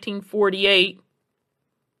from 1948,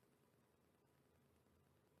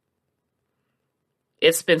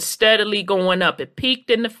 it's been steadily going up. It peaked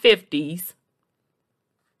in the 50s,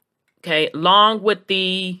 okay, along with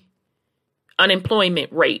the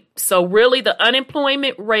unemployment rate. So really the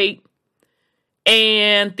unemployment rate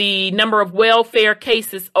and the number of welfare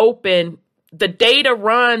cases open, the data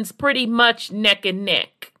runs pretty much neck and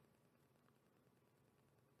neck.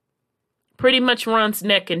 Pretty much runs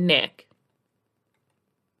neck and neck.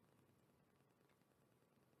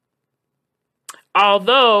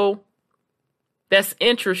 Although, that's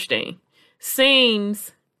interesting.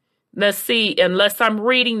 Seems, let's see, unless I'm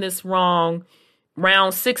reading this wrong,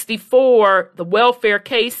 around 64, the welfare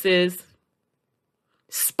cases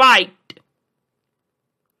spiked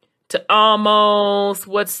to almost,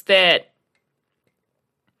 what's that,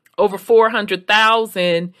 over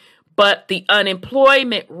 400,000, but the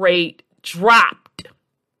unemployment rate dropped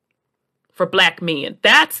for black men.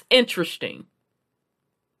 That's interesting.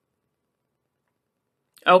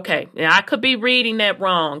 Okay, now I could be reading that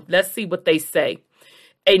wrong. Let's see what they say.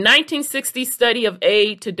 A 1960 study of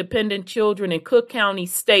aid to dependent children in Cook County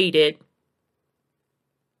stated,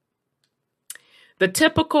 the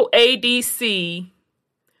typical ADC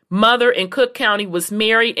mother in Cook County was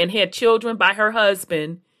married and had children by her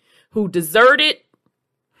husband who deserted.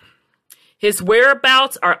 His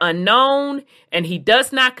whereabouts are unknown, and he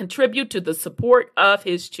does not contribute to the support of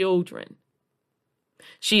his children.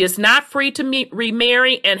 She is not free to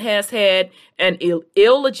remarry and has had an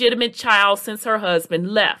illegitimate child since her husband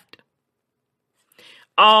left.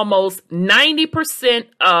 Almost 90%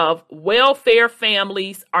 of welfare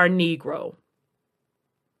families are Negro.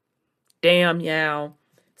 Damn, y'all.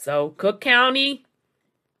 So Cook County,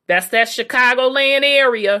 that's that Chicagoland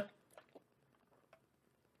area.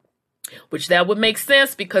 Which that would make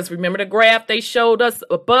sense because remember the graph they showed us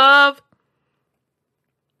above?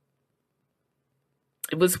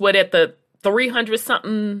 It was what, at the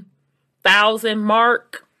 300-something thousand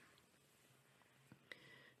mark?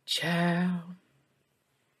 Child.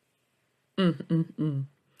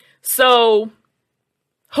 So,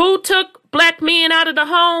 who took black men out of the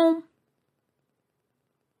home?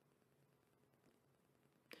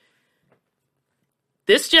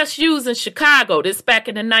 This just used in Chicago. This back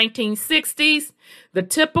in the 1960s. The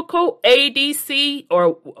typical ADC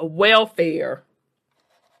or welfare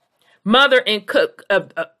mother in Cook.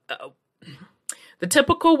 The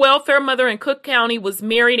typical welfare mother in Cook County was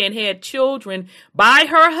married and had children by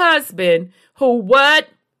her husband, who what?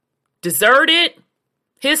 Deserted.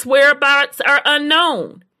 His whereabouts are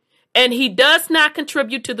unknown, and he does not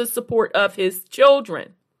contribute to the support of his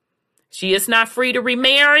children. She is not free to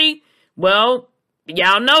remarry. Well,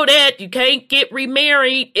 y'all know that you can't get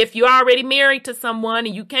remarried if you're already married to someone,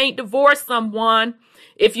 and you can't divorce someone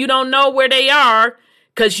if you don't know where they are,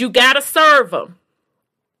 because you got to serve them.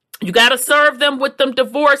 You got to serve them with them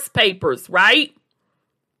divorce papers, right?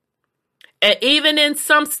 And even in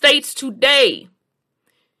some states today,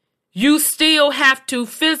 you still have to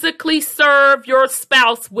physically serve your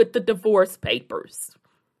spouse with the divorce papers.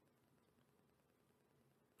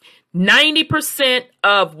 90%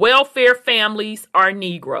 of welfare families are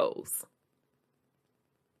Negroes.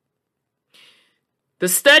 The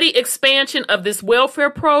study expansion of this welfare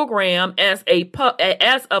program as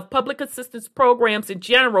of public assistance programs in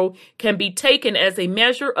general can be taken as a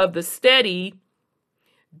measure of the steady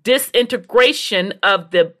disintegration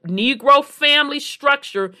of the Negro family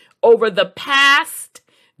structure over the past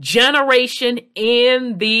generation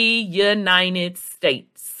in the United States.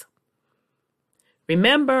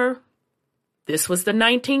 Remember, this was the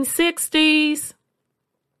 1960s.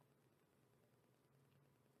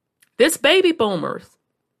 This baby boomers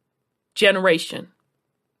generation.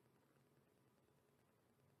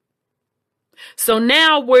 So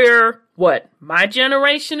now we're what? My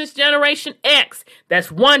generation is Generation X.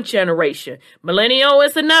 That's one generation. Millennial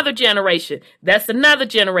is another generation. That's another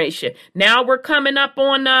generation. Now we're coming up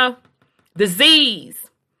on the Z's.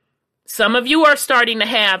 Some of you are starting to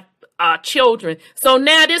have children. So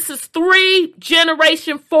now this is 3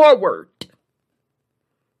 generations forward.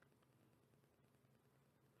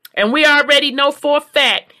 And we already know for a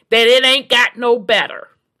fact that it ain't got no better.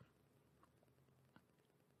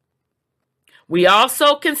 We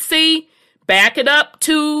also can see, back it up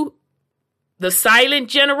to the silent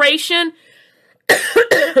generation,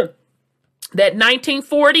 that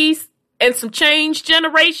 1940s and some change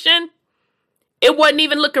generation, it wasn't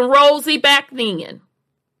even looking rosy back then.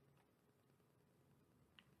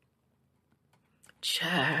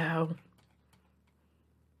 Child.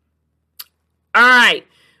 All right,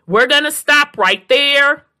 we're going to stop right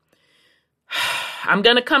there. I'm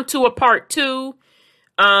going to come to a part 2.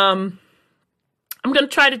 I'm going to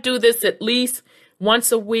try to do this at least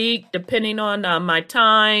once a week, depending on my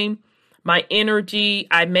time, my energy.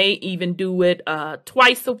 I may even do it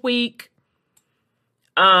twice a week.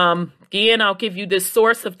 Again, I'll give you the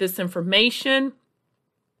source of this information.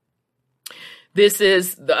 This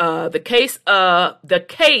is the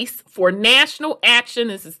case for national action.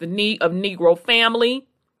 This is the need of Negro family.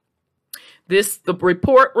 The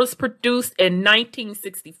report was produced in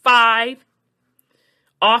 1965.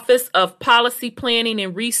 Office of Policy Planning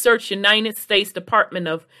and Research, United States Department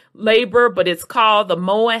of Labor, but it's called the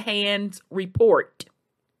Moynihan's Report.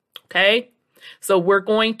 Okay, so we're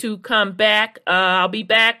going to come back. I'll be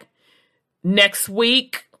back next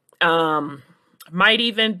week. Might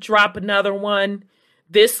even drop another one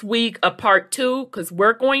this week, a part 2, because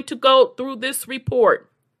we're going to go through this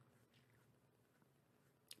report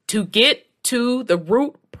to get to the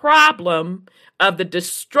root problem of the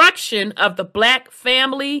destruction of the Black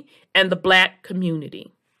family and the Black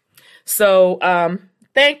community. So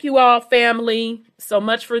thank you all, family, so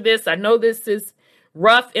much for this. I know this is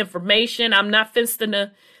rough information. I'm not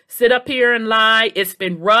finna sit up here and lie. It's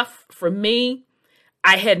been rough for me.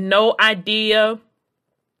 I had no idea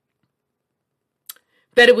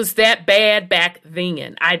that it was that bad back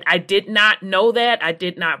then. I did not know that. I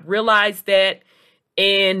did not realize that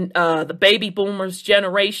in the baby boomers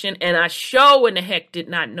generation, and I sure in the heck did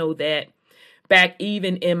not know that back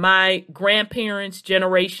even in my grandparents'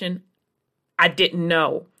 generation. I didn't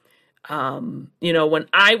know. When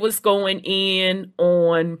I was going in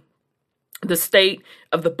on the state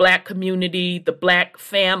of the Black community, the Black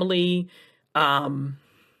family,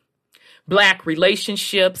 Black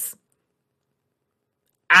relationships,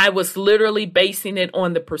 I was literally basing it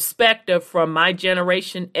on the perspective from my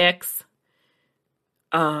Generation X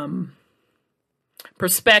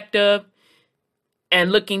perspective,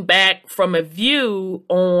 and looking back from a view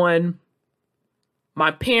on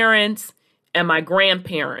my parents and my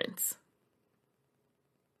grandparents.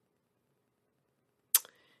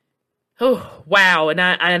 Oh, wow. And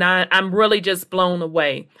I'm really just blown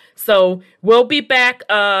away. So we'll be back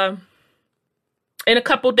in a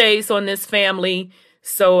couple days on this, family.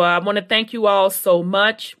 So I want to thank you all so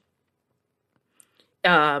much.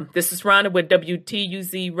 This is Rhonda with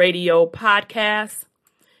WTUZ Radio Podcast.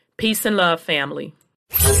 Peace and love, family.